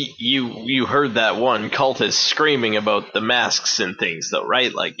 Well, you heard that one cultist screaming about the masks and things, though,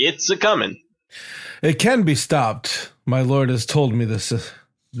 right? Like, it's a-coming. It can be stopped. My lord has told me this,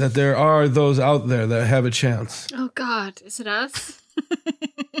 that there are those out there that have a chance. Oh, God. Is it us?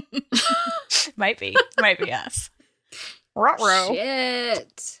 Might be us. Ruh-roh.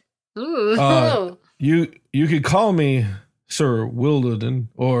 Shit. Ooh. You could call me Sir Wilderden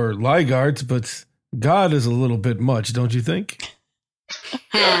or Lygard, but God is a little bit much, don't you think?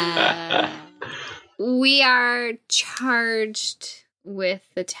 We are charged with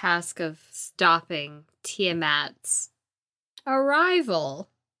the task of stopping Tiamat's arrival.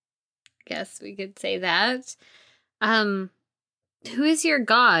 Guess we could say that. Who is your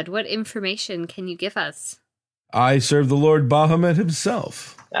god? What information can you give us? I serve the Lord Bahamut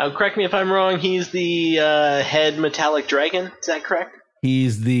himself. Now, correct me if I'm wrong, he's the head metallic dragon, is that correct?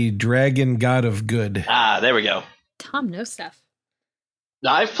 He's the dragon god of good. Ah, there we go. Tom knows stuff.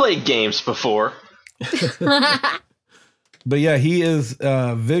 I've played games before. But yeah, he is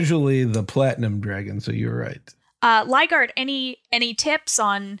visually the platinum dragon, so you're right. Lygard, any tips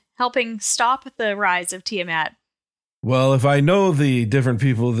on helping stop the rise of Tiamat? Well, if I know the different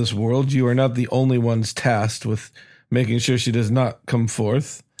people of this world, you are not the only ones tasked with making sure she does not come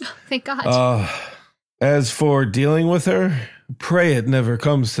forth. Thank God. As for dealing with her, pray it never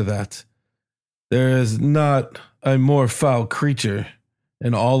comes to that. There is not a more foul creature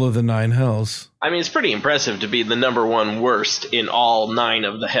in all of the 9 hells. I mean, it's pretty impressive to be the number one worst in all 9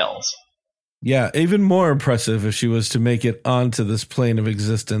 of the hells. Yeah, even more impressive if she was to make it onto this plane of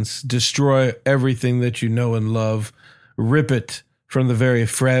existence, destroy everything that you know and love, rip it from the very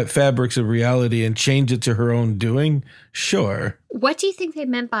fabrics of reality and change it to her own doing. Sure. What do you think they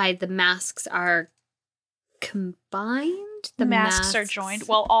meant by the masks are combined? The masks are joined.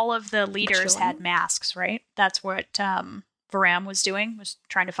 Well, all of the leaders had masks, right? That's what Varam was doing, was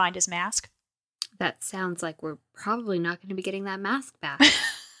trying to find his mask. That sounds like we're probably not going to be getting that mask back.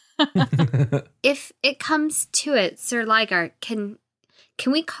 If it comes to it, Sir Ligart, can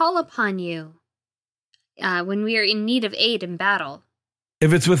we call upon you when we are in need of aid in battle?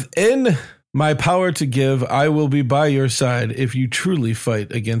 If it's within my power to give, I will be by your side if you truly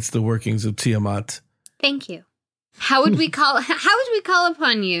fight against the workings of Tiamat. Thank you. How would we call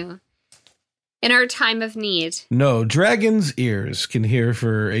upon you in our time of need? No, dragon's ears can hear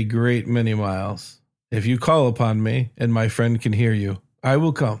for a great many miles. If you call upon me and my friend can hear you, I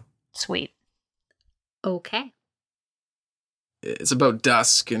will come. Sweet. Okay. It's about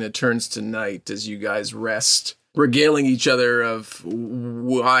dusk, and it turns to night as you guys rest, regaling each other of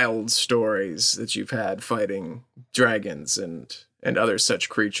wild stories that you've had fighting dragons and other such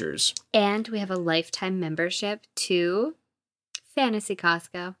creatures. And we have a lifetime membership to Fantasy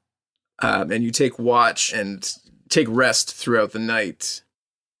Costco. And you take watch and take rest throughout the night.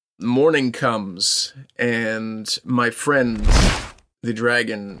 Morning comes, and my friend, the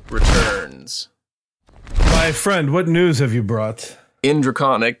dragon, returns. My friend, what news have you brought? In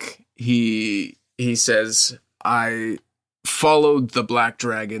Draconic, he says, I followed the black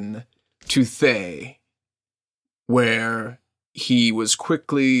dragon to Thay, where he was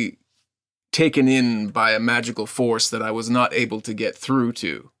quickly taken in by a magical force that I was not able to get through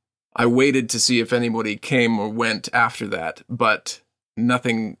to. I waited to see if anybody came or went after that, but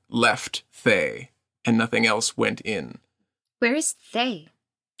nothing left Thay, and nothing else went in. Where is Thay?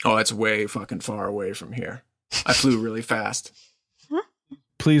 Oh, it's way fucking far away from here. I flew really fast.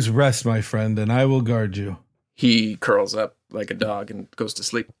 Please rest, my friend, and I will guard you. He curls up like a dog and goes to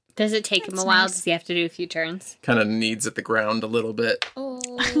sleep. Does it take him a while? Nice. Does he have to do a few turns? Kind of kneads at the ground a little bit. Oh.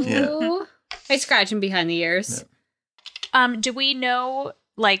 Yeah. I scratch him behind the ears. Yeah. Do we know,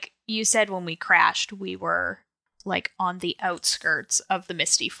 like you said when we crashed, we were like on the outskirts of the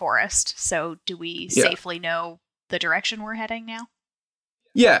Misty Forest. So do we safely know the direction we're heading now?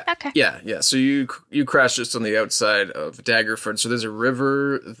 Yeah. Okay. Yeah. So you crashed just on the outside of Daggerford. So there's a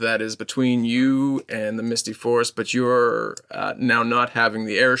river that is between you and the Misty Forest, but you're now not having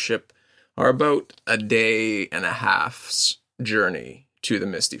the airship are about a day and a half's journey to the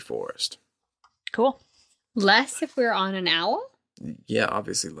Misty Forest. Cool. Less if we're on an owl? Yeah,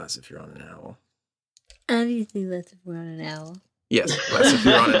 obviously less if you're on an owl. Obviously less if we're on an owl. Yes, less if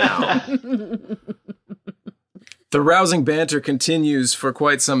you're on an owl. The rousing banter continues for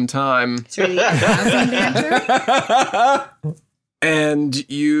quite some time. It's really rousing banter? And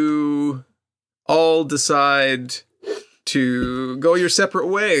you all decide to go your separate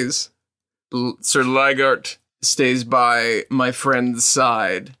ways. Sir Ligart stays by my friend's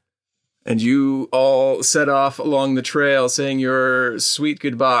side. And you all set off along the trail saying your sweet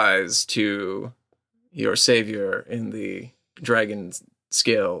goodbyes to your savior in the dragon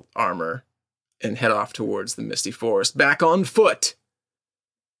scale armor. And head off towards the Misty Forest, back on foot,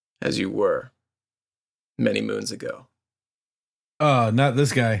 as you were many moons ago. Oh, not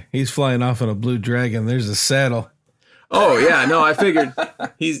this guy. He's flying off on a blue dragon. There's a saddle. Oh, yeah, no, I figured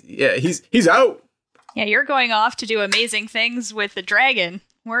he's out. Yeah, you're going off to do amazing things with the dragon.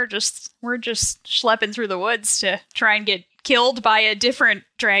 We're just schlepping through the woods to try and get killed by a different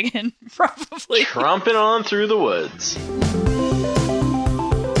dragon, probably. Tromping on through the woods.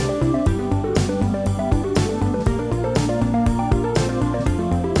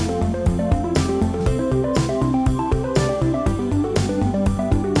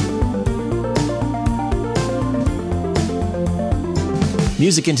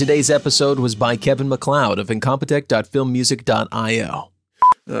 Music in today's episode was by Kevin MacLeod of Incompetech.filmmusic.io.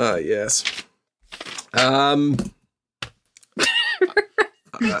 Yes.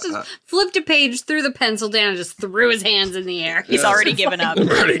 Just flipped a page, threw the pencil down, and just threw his hands in the air. He's already given up.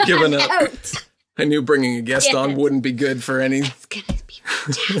 Already given up. Out. I knew bringing a guest on wouldn't be good for any. It's going to be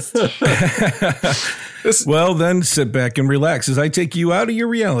fantastic. Well, then sit back and relax as I take you out of your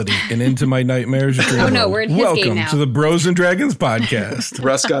reality and into my nightmares. Oh, no, we're in his game Welcome now. to the Bros and Dragons podcast.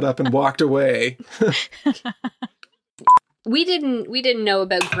 Russ got up and walked away. We didn't know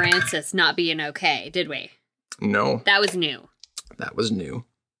about Grancis not being okay, did we? No. That was new. That was new.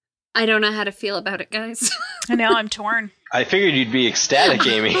 I don't know how to feel about it, guys. I know, I'm torn. I figured you'd be ecstatic,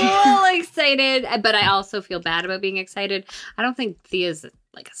 Amy. I'm all excited, but I also feel bad about being excited. I don't think Thea's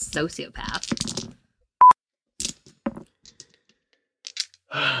like a sociopath.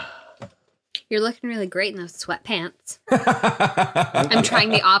 You're looking really great in those sweatpants. I'm trying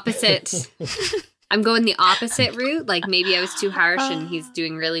the opposite. I'm going the opposite route. Like maybe I was too harsh and he's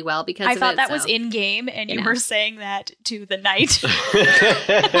doing really well because of it. I thought that was in game and you were saying that to the knight.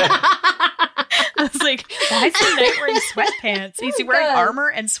 I was like, why is the knight wearing sweatpants? Is he wearing armor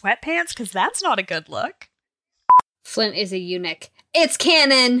and sweatpants? Because that's not a good look. Flint is a eunuch. It's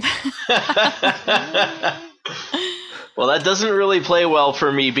canon. Well, that doesn't really play well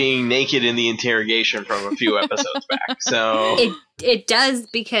for me being naked in the interrogation from a few episodes back. So it does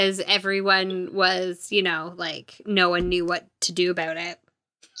because everyone was, like no one knew what to do about it.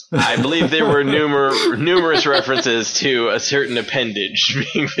 I believe there were numerous references to a certain appendage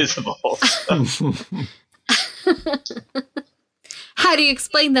being visible. So. How do you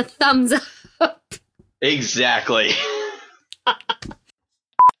explain the thumbs up? Exactly.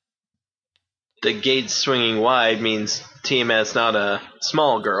 The gates swinging wide means Tiamat's not a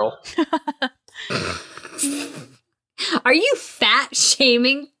small girl. Are you fat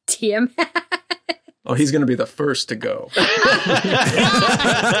shaming Tiamat? Oh, he's going to be the first to go.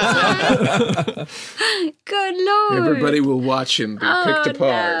 Good Lord. Everybody will watch him be picked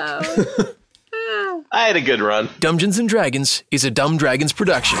apart. No. I had a good run. Dungeons & Dragons is a Dumb Dragons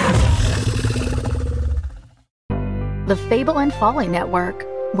production. The Fable and Folly Network,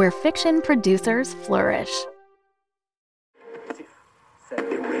 where fiction producers flourish.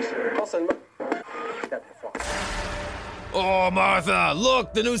 Oh, Martha,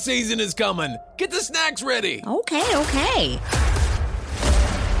 look, the new season is coming. Get the snacks ready. Okay.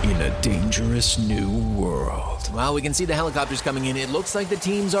 In a dangerous new world. Well, we can see the helicopters coming in. It looks like the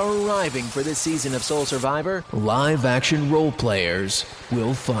teams are arriving for this season of Soul Survivor. Live action role players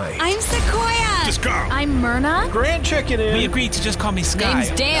will fight. I'm Sequoia. Just Carl. I'm Myrna. Grant checking in. We agreed to just call me Sky.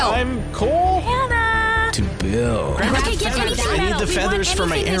 Name's Dale. I'm Cole. Hannah. To build. Okay, get anything. I need the feathers for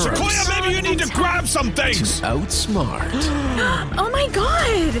my arrows. Sequoia, maybe you need to grab some things. To outsmart. Oh my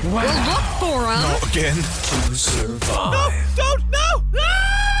god. Wow. We'll look for him. Not again. To survive. No!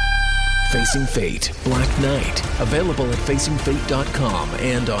 Facing Fate, Black Knight. Available at facingfate.com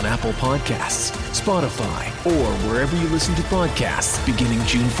and on Apple Podcasts, Spotify, or wherever you listen to podcasts beginning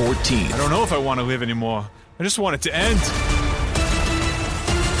June 14th. I don't know if I want to live anymore. I just want it to end.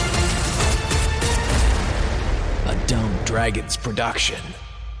 A Dumb Dragons production.